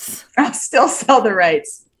rights. I'll still sell the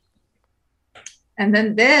rights. And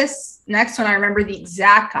then this next one, I remember the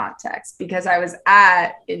exact context because I was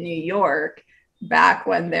in New York back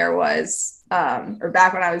when there was, or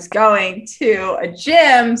back when I was going to a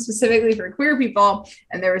gym specifically for queer people.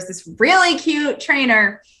 And there was this really cute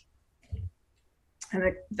trainer.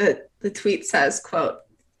 And the tweet says, quote,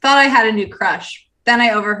 "Thought I had a new crush. Then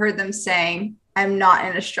I overheard them saying, I'm not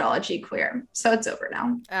an astrology queer." So it's over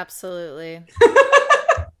now. Absolutely.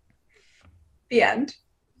 The end.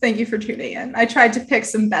 Thank you for tuning in. I tried to pick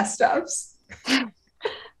some best ofs.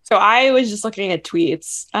 So I was just looking at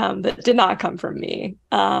tweets that did not come from me.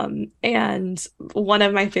 And one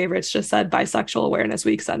of my favorites just said, Bisexual Awareness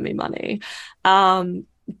Week, send me money.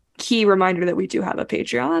 Key reminder that we do have a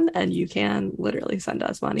Patreon and you can literally send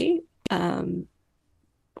us money,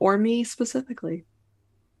 or me specifically.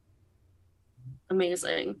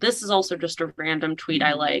 Amazing. This is also just a random tweet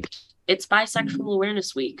I liked. It's Bisexual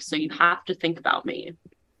Awareness Week, so you have to think about me.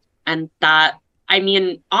 And that, I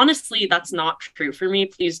mean, honestly, that's not true for me.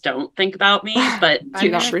 Please don't think about me, but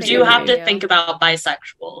you do have to think about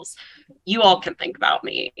bisexuals. You all can think about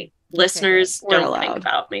me. Listeners, don't think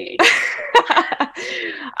about me.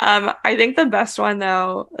 I think the best one,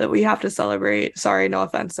 though, that we have to celebrate, sorry, no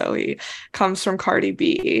offense, Zoe, comes from Cardi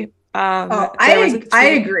B.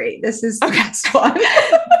 I agree. This is the best one.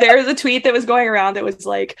 There was a tweet that was going around that was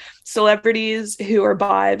like celebrities who are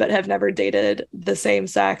bi but have never dated the same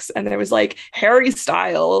sex, and there was like Harry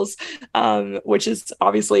Styles, which is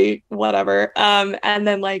obviously whatever, and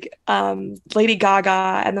then like Lady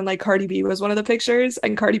Gaga, and then like Cardi B was one of the pictures,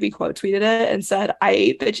 and Cardi B quote tweeted it and said, "I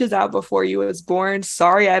ate bitches out before you was born.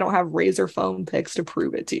 Sorry, I don't have razor phone pics to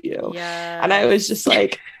prove it to you." Yeah. And I was just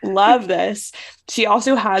like, love this. She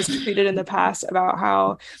also has tweeted in the past about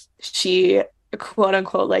how she quote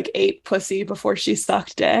unquote like ate pussy before she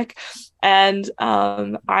sucked dick, and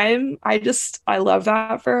I love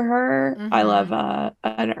that for her. I love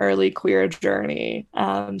an early queer journey,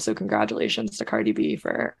 so congratulations to Cardi B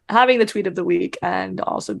for having the tweet of the week and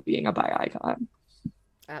also being a bi icon.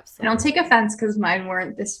 Absolutely. I don't take offense because mine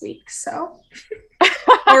weren't this week, so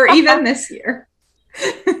or even this year.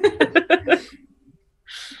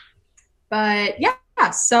 But yeah,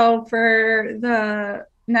 so for the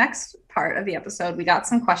next part of the episode, we got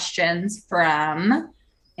some questions from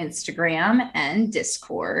Instagram and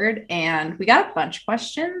Discord, and we got a bunch of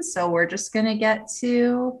questions, so we're just going to get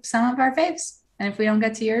to some of our faves. And if we don't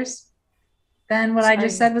get to yours, then what I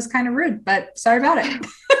just said was kind of rude, but sorry about it.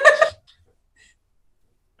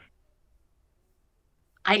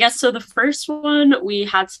 I guess so. The first one, we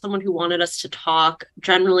had someone who wanted us to talk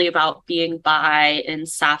generally about being bi in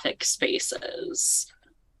sapphic spaces.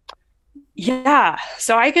 Yeah,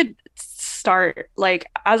 so I could start. Like,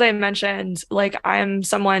 as I mentioned, like I'm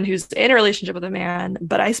someone who's in a relationship with a man,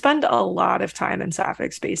 but I spend a lot of time in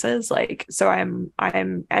sapphic spaces. Like, so I'm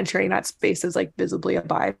entering that space as like visibly a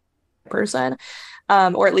bi person.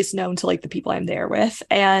 Or at least known to like the people I'm there with.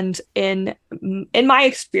 And in my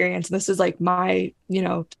experience, and this is like my,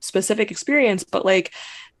 specific experience, but like,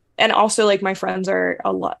 and also like my friends are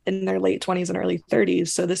a lot in their late 20s and early 30s.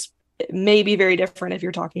 So this may be very different if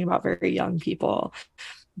you're talking about very young people.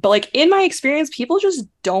 But like in my experience, people just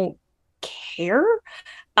don't care.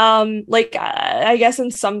 I guess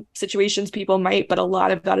in some situations people might, but a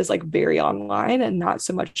lot of that is like very online and not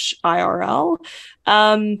so much IRL.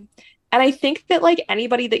 And I think that like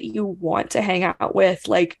anybody that you want to hang out with,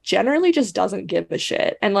 like generally just doesn't give a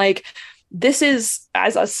shit. And like, this is,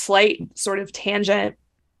 as a slight sort of tangent,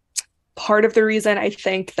 part of the reason I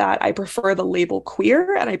think that I prefer the label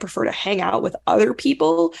queer and I prefer to hang out with other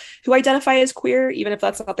people who identify as queer, even if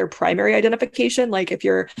that's not their primary identification. Like if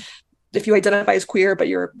you identify as queer, but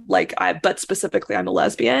you're like, but specifically I'm a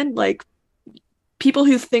lesbian, like people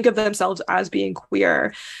who think of themselves as being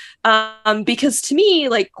queer. Because to me,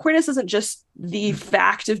 like queerness isn't just the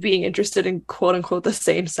fact of being interested in quote unquote the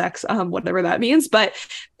same sex, whatever that means, but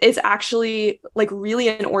it's actually like really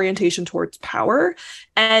an orientation towards power.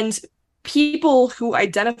 And people who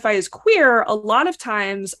identify as queer, a lot of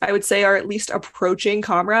times I would say are at least approaching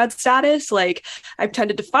comrade status. Like I've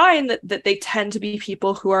tended to find that they tend to be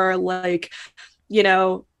people who are like,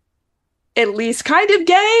 at least kind of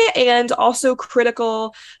gay and also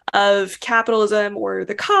critical of capitalism or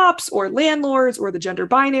the cops or landlords or the gender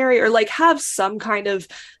binary, or like have some kind of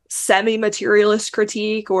semi-materialist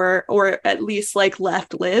critique or at least like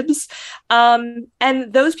left libs. And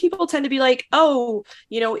those people tend to be like, oh,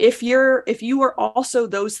 if you are also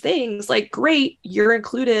those things, like great, you're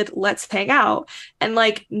included, let's hang out. And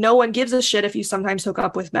like no one gives a shit if you sometimes hook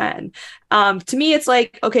up with men. To me, it's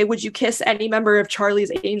like, okay, would you kiss any member of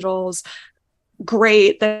Charlie's Angels?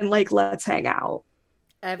 Great, then like let's hang out.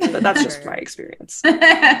 But that's just my experience.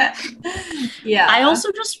 Yeah. I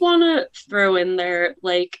also just want to throw in there,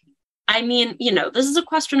 like, I mean, this is a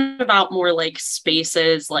question about more like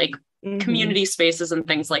spaces, like community spaces and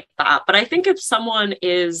things like that. But I think if someone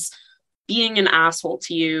is being an asshole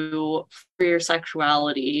to you for your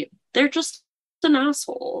sexuality, they're just an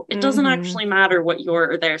asshole. It doesn't actually matter what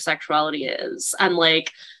your or their sexuality is. And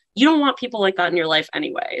like, you don't want people like that in your life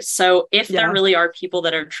anyway. So if there really are people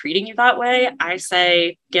that are treating you that way, I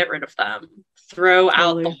say get rid of them. throw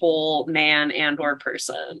out the whole man and or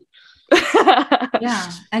person.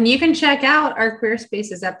 Yeah. And you can check out our Queer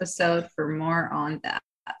Spaces episode for more on that.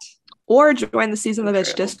 Or join the Season of the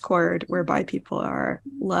Bitch Discord, where bi people are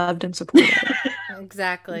loved and supported.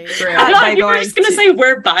 Exactly. I was just going to say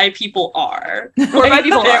where bi people are. Where bi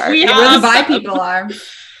people are. Where the bi people are.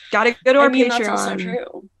 Gotta go to our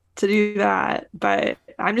Patreon to do that. But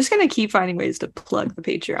I'm just going to keep finding ways to plug the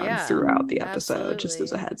Patreon throughout the episode, just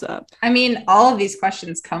as a heads up. I mean, all of these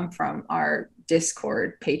questions come from our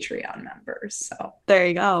Discord Patreon members. So there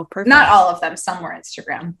you go. Perfect. Not all of them. Some were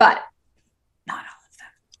Instagram, but not all.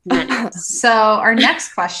 So our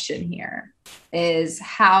next question here is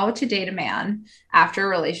how to date a man after a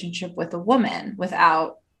relationship with a woman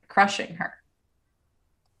without crushing her.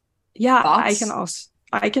 Yeah, thoughts?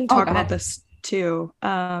 I can talk about this too.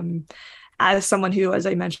 As someone who, as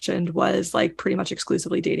I mentioned, was like pretty much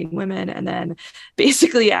exclusively dating women, and then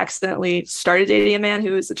basically accidentally started dating a man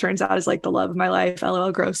who, as it turns out, is like the love of my life.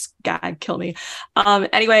 LOL, gross, gag, kill me.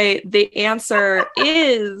 Anyway, the answer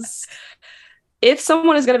is, if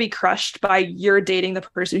someone is going to be crushed by you're dating the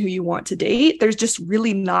person who you want to date, there's just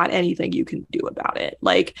really not anything you can do about it.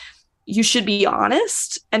 Like, you should be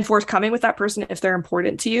honest and forthcoming with that person if they're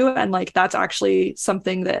important to you. And like, that's actually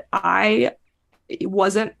something that I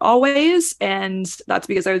wasn't always. And that's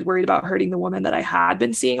because I was worried about hurting the woman that I had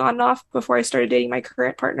been seeing on and off before I started dating my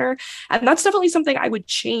current partner. And that's definitely something I would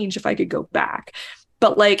change if I could go back.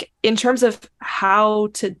 But like, in terms of how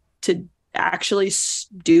to actually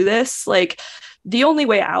do this, like, the only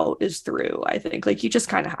way out is through, I think. Like, you just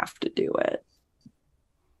kind of have to do it.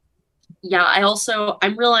 Yeah,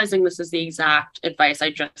 I'm realizing this is the exact advice I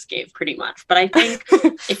just gave pretty much. But I think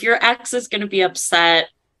if your ex is going to be upset,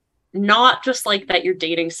 not just like that you're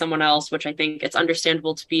dating someone else, which I think it's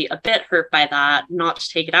understandable to be a bit hurt by that, not to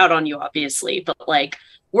take it out on you, obviously, but like,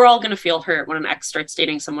 we're all going to feel hurt when an ex starts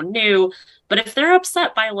dating someone new. But if they're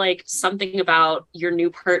upset by like something about your new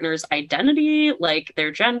partner's identity, like their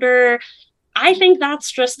gender, I think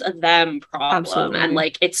that's just a them problem. Absolutely. And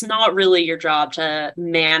like, it's not really your job to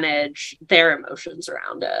manage their emotions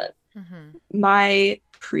around it. Mm-hmm. My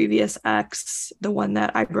previous ex, the one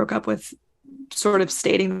that I broke up with, sort of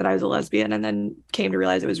stating that I was a lesbian and then came to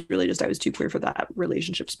realize it was really just I was too queer for that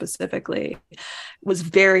relationship specifically, was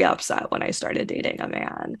very upset when I started dating a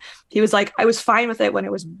man. He was like, I was fine with it when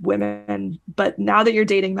it was women, but now that you're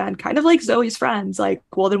dating men, kind of like Zoe's friends, like,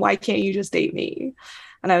 well, then why can't you just date me?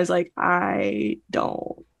 And I was like, I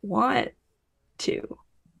don't want to,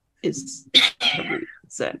 is the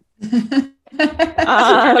reason.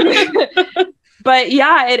 But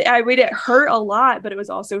yeah, it hurt a lot, but it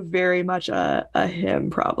was also very much a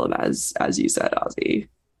him problem, as you said, Ozzy.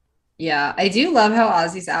 Yeah, I do love how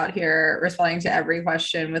Ozzy's out here responding to every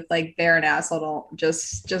question with like, they're an asshole.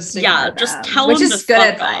 Just tell which them is good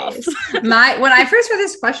advice. When I first read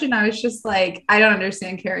this question, I was just like, I don't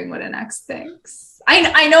understand caring what an ex thinks.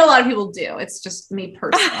 I know a lot of people do. It's just me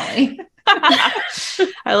personally.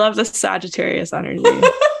 I love the Sagittarius energy.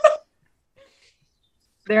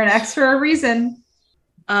 They're an ex for a reason.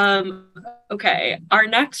 Okay. Our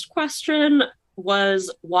next question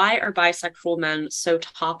was, why are bisexual men so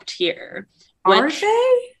top tier? Are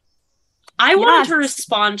they? I wanted to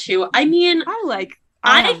respond to. I mean,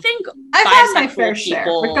 I think I've had my fair share,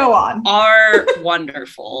 but go on. Are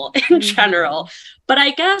wonderful in general. But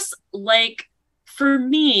I guess, like, for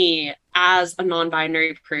me, as a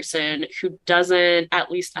non-binary person who doesn't,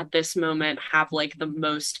 at least at this moment, have like the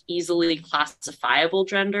most easily classifiable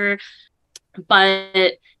gender,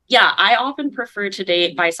 but yeah, I often prefer to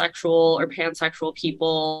date bisexual or pansexual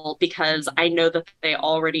people because I know that they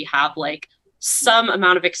already have like some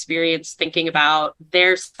amount of experience thinking about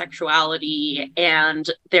their sexuality and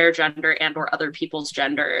their gender and or other people's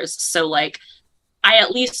genders. So like, I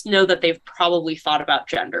at least know that they've probably thought about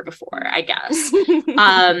gender before, I guess.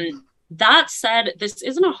 That said, this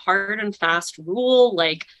isn't a hard and fast rule.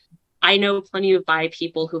 Like, I know plenty of bi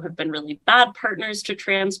people who have been really bad partners to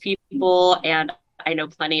trans people, and I know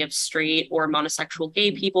plenty of straight or monosexual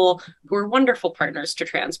gay people who are wonderful partners to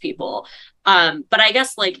trans people. But I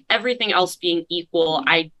guess, like, everything else being equal,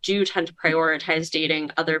 I do tend to prioritize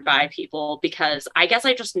dating other bi people because I guess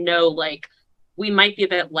I just know, like, we might be a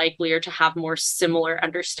bit likelier to have more similar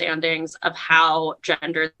understandings of how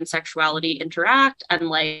gender and sexuality interact and,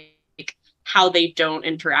 like, how they don't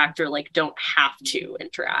interact or, like, don't have to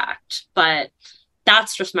interact. But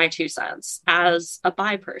that's just my 2 cents as a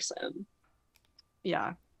bi person.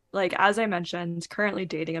 Yeah. Like, as I mentioned, currently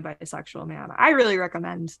dating a bisexual man. I really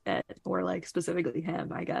recommend it, or like specifically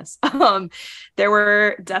him, I guess. There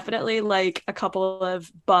were definitely like a couple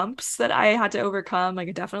of bumps that I had to overcome. Like,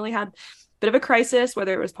 I definitely had bit of a crisis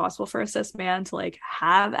whether it was possible for a cis man to like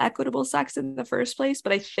have equitable sex in the first place.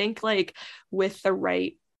 But I think like with the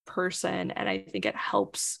right person, and I think it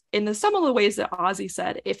helps in the some of the ways that Ozzy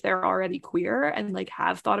said, if they're already queer and like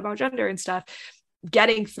have thought about gender and stuff,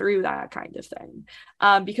 getting through that kind of thing,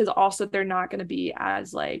 because also they're not going to be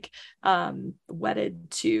as like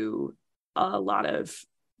wedded to a lot of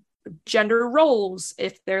gender roles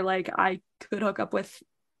if they're like, I could hook up with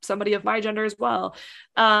somebody of my gender as well.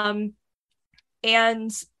 And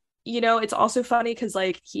you know, it's also funny because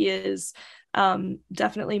like he is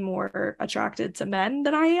definitely more attracted to men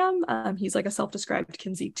than I am. He's like a self-described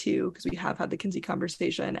Kinsey too, because we have had the Kinsey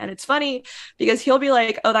conversation, and it's funny because he'll be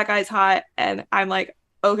like, oh, that guy's hot, and I'm like,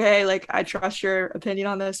 okay, like I trust your opinion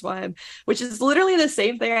on this one, which is literally the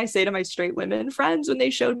same thing I say to my straight women friends when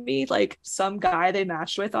they showed me like some guy they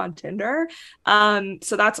matched with on Tinder.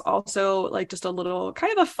 So that's also like just a little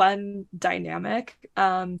kind of a fun dynamic,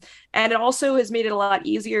 and it also has made it a lot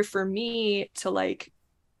easier for me to like,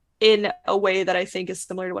 in a way that I think is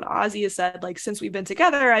similar to what Ozzy has said, like since we've been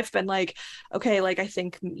together, I've been like, okay, like I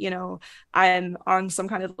think, you know, I'm on some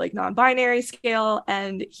kind of like non-binary scale,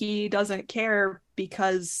 and he doesn't care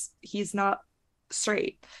because he's not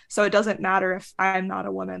straight. So it doesn't matter if I'm not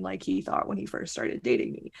a woman like he thought when he first started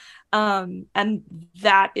dating me. And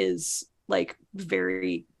that is like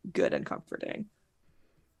very good and comforting.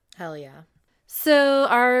 Hell yeah. So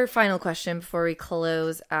our final question before we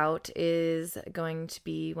close out is going to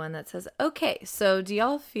be one that says, okay, so do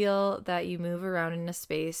y'all feel that you move around in a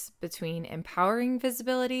space between empowering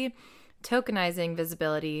visibility, tokenizing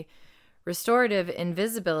visibility, restorative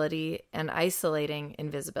invisibility, and isolating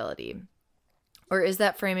invisibility? Or is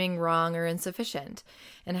that framing wrong or insufficient?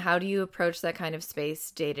 And how do you approach that kind of space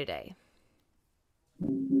day to day?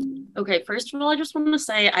 Okay, first of all, I just want to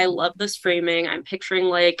say I love this framing. I'm picturing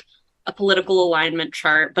like a political alignment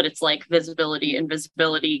chart, but it's like visibility,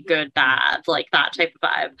 invisibility, good, bad, like that type of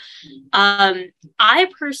vibe.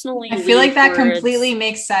 I personally feel like that completely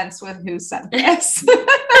makes sense with who said this.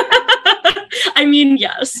 I mean,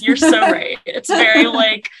 yes, you're so right. It's very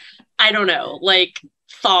like, I don't know, like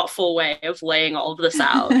thoughtful way of laying all of this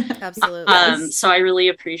out. Absolutely. So I really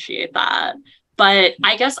appreciate that. But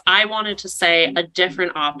I guess I wanted to say a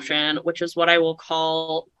different option, which is what I will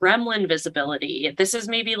call gremlin visibility. This is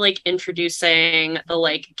maybe like introducing the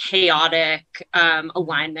like chaotic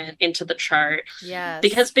alignment into the chart. Yes.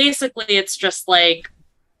 Because basically it's just like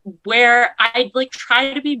where I like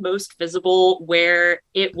try to be most visible where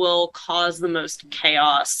it will cause the most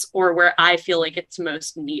chaos or where I feel like it's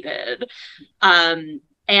most needed.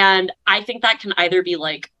 And I think that can either be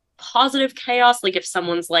like positive chaos, like if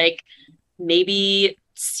someone's like, maybe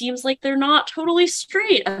seems like they're not totally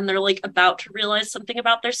straight and they're like about to realize something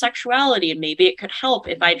about their sexuality, and maybe it could help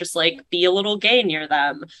if I just like be a little gay near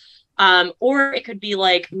them. Or it could be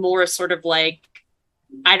like more sort of like,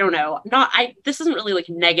 I don't know, this isn't really like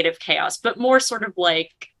negative chaos, but more sort of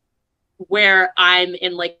like where I'm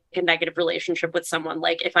in like a negative relationship with someone,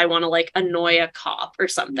 like if I want to like annoy a cop or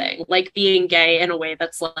something, like being gay in a way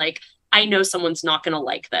that's like, I know someone's not going to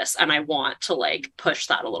like this and I want to like push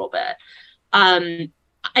that a little bit.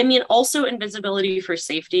 I mean, also invisibility for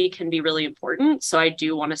safety can be really important. So I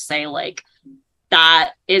do want to say like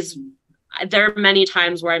that is, there are many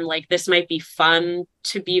times where I'm like, this might be fun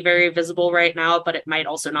to be very visible right now, but it might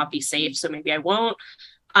also not be safe. So maybe I won't.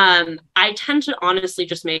 I tend to honestly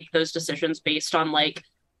just make those decisions based on like,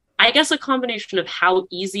 I guess a combination of how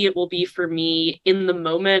easy it will be for me in the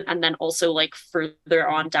moment and then also like further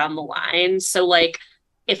on down the line. So like,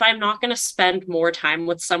 if I'm not going to spend more time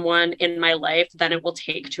with someone in my life than it will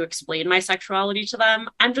take to explain my sexuality to them,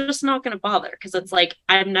 I'm just not going to bother, because it's like,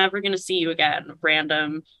 I'm never going to see you again,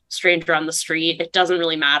 random stranger on the street. It doesn't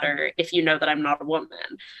really matter if you know that I'm not a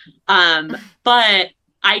woman. But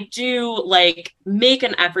I do like make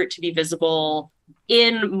an effort to be visible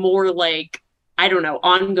in more like, I don't know,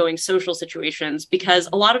 ongoing social situations, because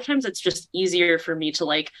a lot of times it's just easier for me to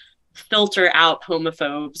like filter out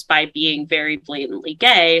homophobes by being very blatantly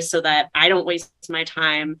gay so that I don't waste my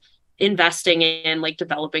time investing in like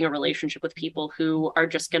developing a relationship with people who are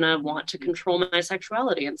just gonna want to control my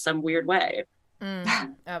sexuality in some weird way.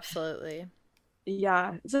 Absolutely.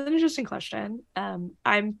 Yeah, it's an interesting question.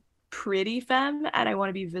 I'm pretty femme and I want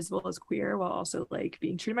to be visible as queer while also like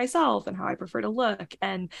being true to myself and how I prefer to look.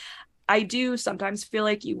 And I do sometimes feel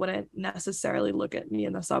like you wouldn't necessarily look at me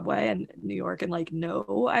in the subway in New York and like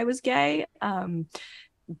know I was gay,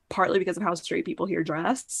 partly because of how straight people here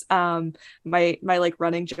dress. My like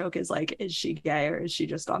running joke is like, is she gay or is she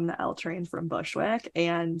just on the L train from Bushwick?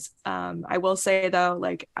 And I will say though,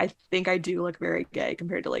 like I think I do look very gay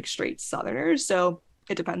compared to like straight Southerners. So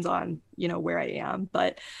it depends on, where I am.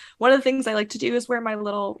 But one of the things I like to do is wear my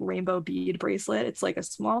little rainbow bead bracelet. It's like a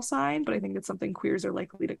small sign, but I think it's something queers are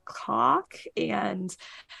likely to cock. And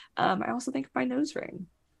I also think my nose ring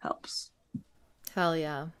helps. Hell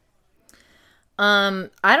yeah. I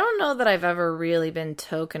don't know that I've ever really been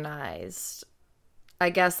tokenized. I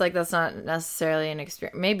guess like that's not necessarily an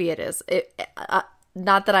experience. Maybe it is.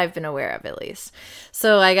 Not that I've been aware of, at least.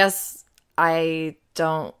 So I guess I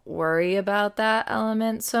don't worry about that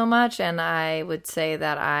element so much, and I would say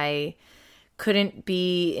that I couldn't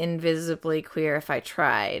be invisibly queer if I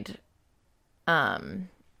tried.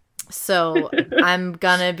 So I'm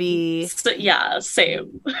gonna be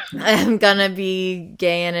same. I'm gonna be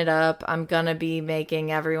gaying it up. I'm gonna be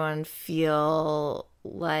making everyone feel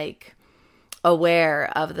like aware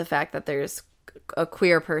of the fact that there's a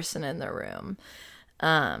queer person in the room.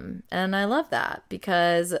 And I love that,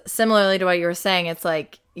 because similarly to what you were saying, it's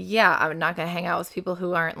like, yeah, I'm not going to hang out with people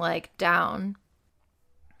who aren't like down.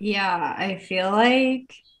 Yeah, I feel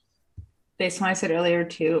like, based on what I said earlier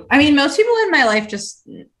too, I mean, most people in my life just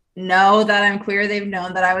know that I'm queer. They've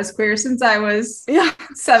known that I was queer since I was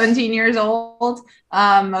 17 years old.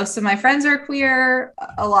 Most of my friends are queer.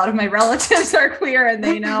 A lot of my relatives are queer, and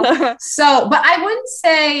they know. So, but I wouldn't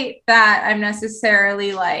say that I'm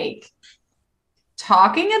necessarily like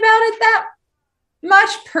talking about it that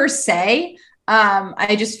much per se.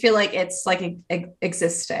 I just feel like it's like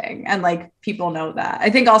existing, and like people know that. I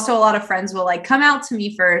think also a lot of friends will like come out to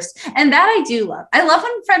me first, and that I do love. I love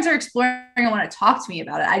when friends are exploring and want to talk to me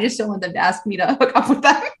about it. I just don't want them to ask me to hook up with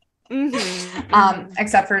them.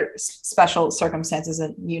 Except for special circumstances,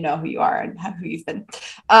 and you know who you are and who you've been.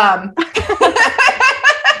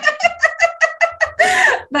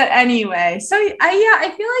 But anyway, so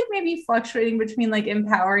I feel like maybe fluctuating between like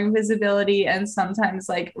empowering visibility and sometimes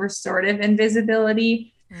like restorative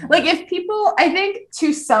invisibility. Like if people, I think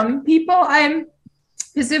to some people I'm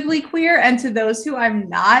visibly queer, and to those who I'm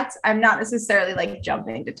not necessarily like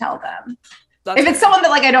jumping to tell them. If it's someone that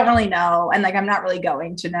like I don't really know, and like I'm not really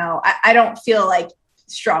going to know, I don't feel like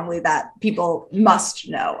strongly that people must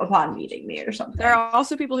know upon meeting me or something. There are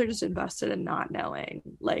also people who are just invested in not knowing,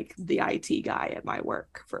 like the IT guy at my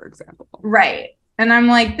work, for example. Right. And I'm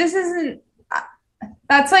like, this isn't,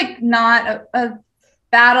 that's like not a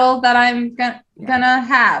battle that I'm gonna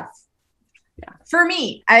have. Yeah. For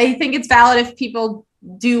me, I think it's valid if people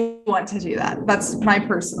do want to do that. That's my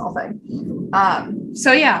personal thing.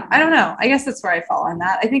 So yeah, I don't know. I guess that's where I fall on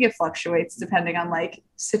that. I think it fluctuates depending on like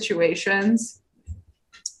situations.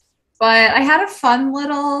 But I had a fun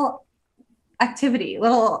little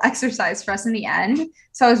exercise for us in the end.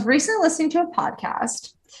 So I was recently listening to a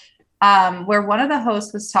podcast where one of the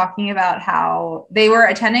hosts was talking about how they were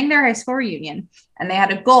attending their high school reunion, and they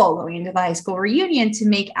had a goal going into the high school reunion to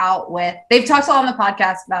make out with, they've talked a lot on the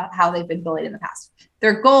podcast about how they've been bullied in the past.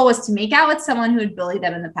 Their goal was to make out with someone who had bullied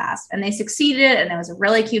them in the past, and they succeeded, and it was a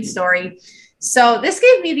really cute story. So this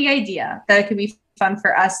gave me the idea that it could be fun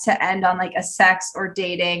for us to end on like a sex or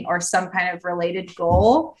dating or some kind of related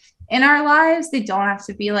goal in our lives. They don't have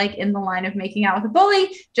to be like in the line of making out with a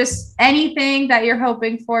bully, just anything that you're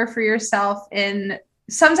hoping for yourself in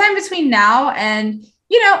sometime between now and,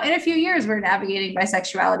 in a few years, we're navigating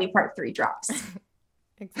bisexuality part 3 drops.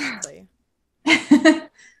 Exactly.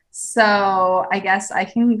 So I guess I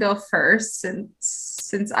can go first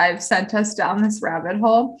since I've sent us down this rabbit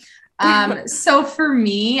hole. So for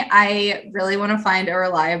me, I really want to find a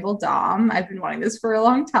reliable dom. I've been wanting this for a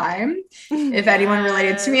long time. If anyone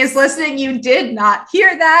related to me is listening, you did not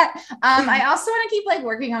hear that. I also want to keep like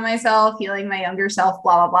working on myself, healing my younger self,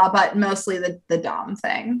 blah, blah, blah, but mostly the dom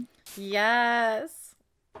thing. Yes.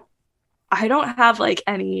 I don't have like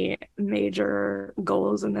any major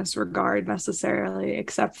goals in this regard necessarily,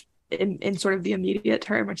 except in sort of the immediate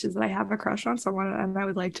term, which is that I have a crush on someone and I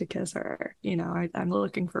would like to kiss her. I'm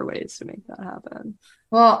looking for ways to make that happen.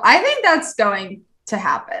 Well, I think that's going to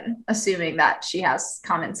happen, assuming that she has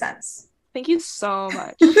common sense. Thank you so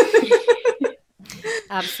much.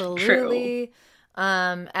 Absolutely. True.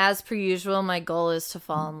 As per usual, my goal is to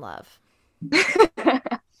fall in love.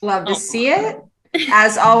 Love to see it.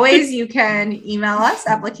 As always, you can email us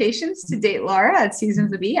applications to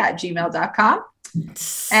datelaura@seasonoftheb@gmail.com.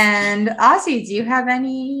 And Ozzy, do you have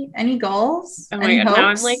any goals? Oh my god, now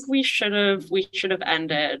I'm like, we should have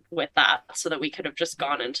ended with that so that we could have just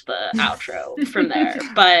gone into the outro from there.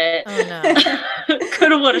 But oh no.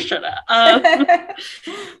 Coulda, woulda, shoulda.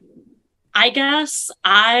 I guess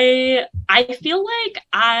I feel like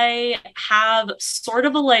I have sort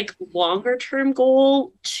of a like longer term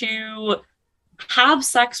goal to have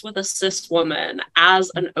sex with a cis woman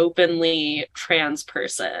as an openly trans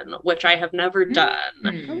person, which I have never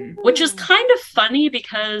done, which is kind of funny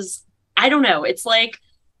because I don't know. It's like,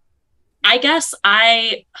 I guess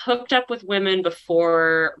I hooked up with women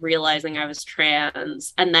before realizing I was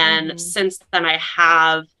trans. And then since then, I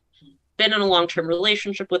have been in a long-term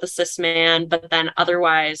relationship with a cis man, but then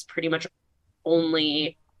otherwise pretty much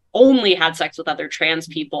only had sex with other trans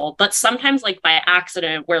people, but sometimes like by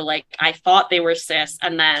accident, where like I thought they were cis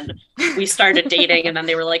and then we started dating and then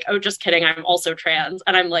they were like, oh, just kidding, I'm also trans.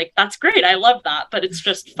 And I'm like, that's great, I love that, but it's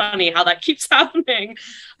just funny how that keeps happening.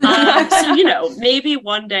 So, you know, maybe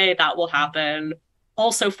one day that will happen.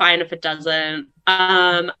 Also fine if it doesn't.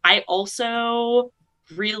 I also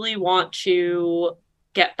really want to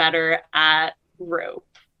get better at rope.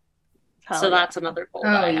 So that's another goal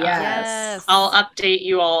that I have. Yes. I'll update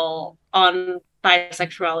you all on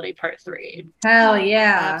bisexuality part 3. Hell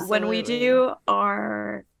yeah. Absolutely. When we do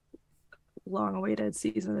our long-awaited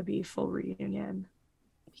Season of the Bee full reunion,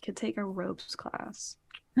 we could take a ropes class.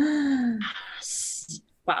 Wow,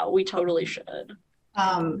 we totally should.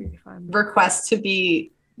 Request to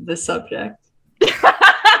be the subject.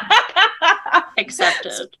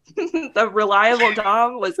 Accepted. The reliable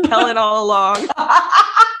Dom was Kellen all along.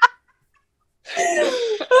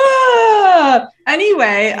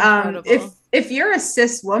 Anyway, if you're a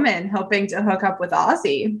cis woman hoping to hook up with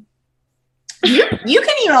Ozzy, you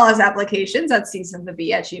can email us applications at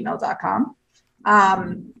seasonofthebee@gmail.com.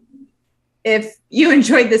 If you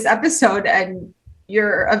enjoyed this episode and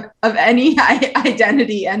you're of any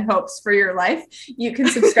identity and hopes for your life, you can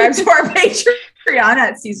subscribe to our Patreon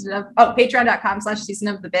at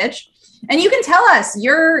patreon.com/seasonofthebitch. And you can tell us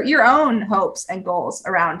your own hopes and goals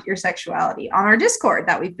around your sexuality on our Discord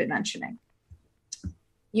that we've been mentioning.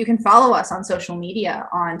 You can follow us on social media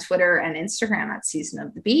on Twitter and Instagram at Season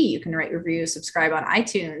of the Bee. You can rate, review, subscribe on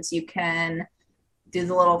iTunes. You can do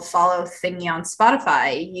the little follow thingy on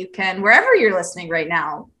Spotify. You can, wherever you're listening right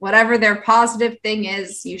now, whatever their positive thing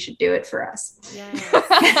is, you should do it for us. Yes.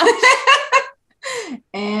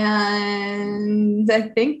 And I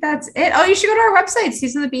think that's it. Oh, you should go to our website,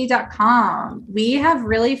 seasonofthebee.com. We have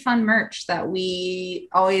really fun merch that we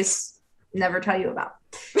always never tell you about.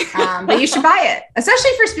 But you should buy it,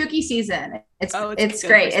 especially for spooky season. It's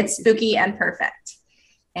great. It's spooky and perfect.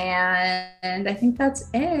 And I think that's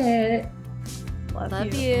it.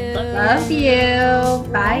 Love you. Love you.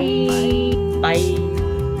 Bye. Bye.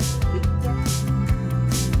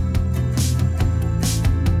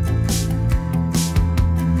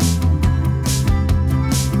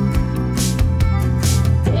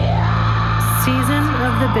 Season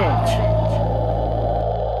of the Bitch.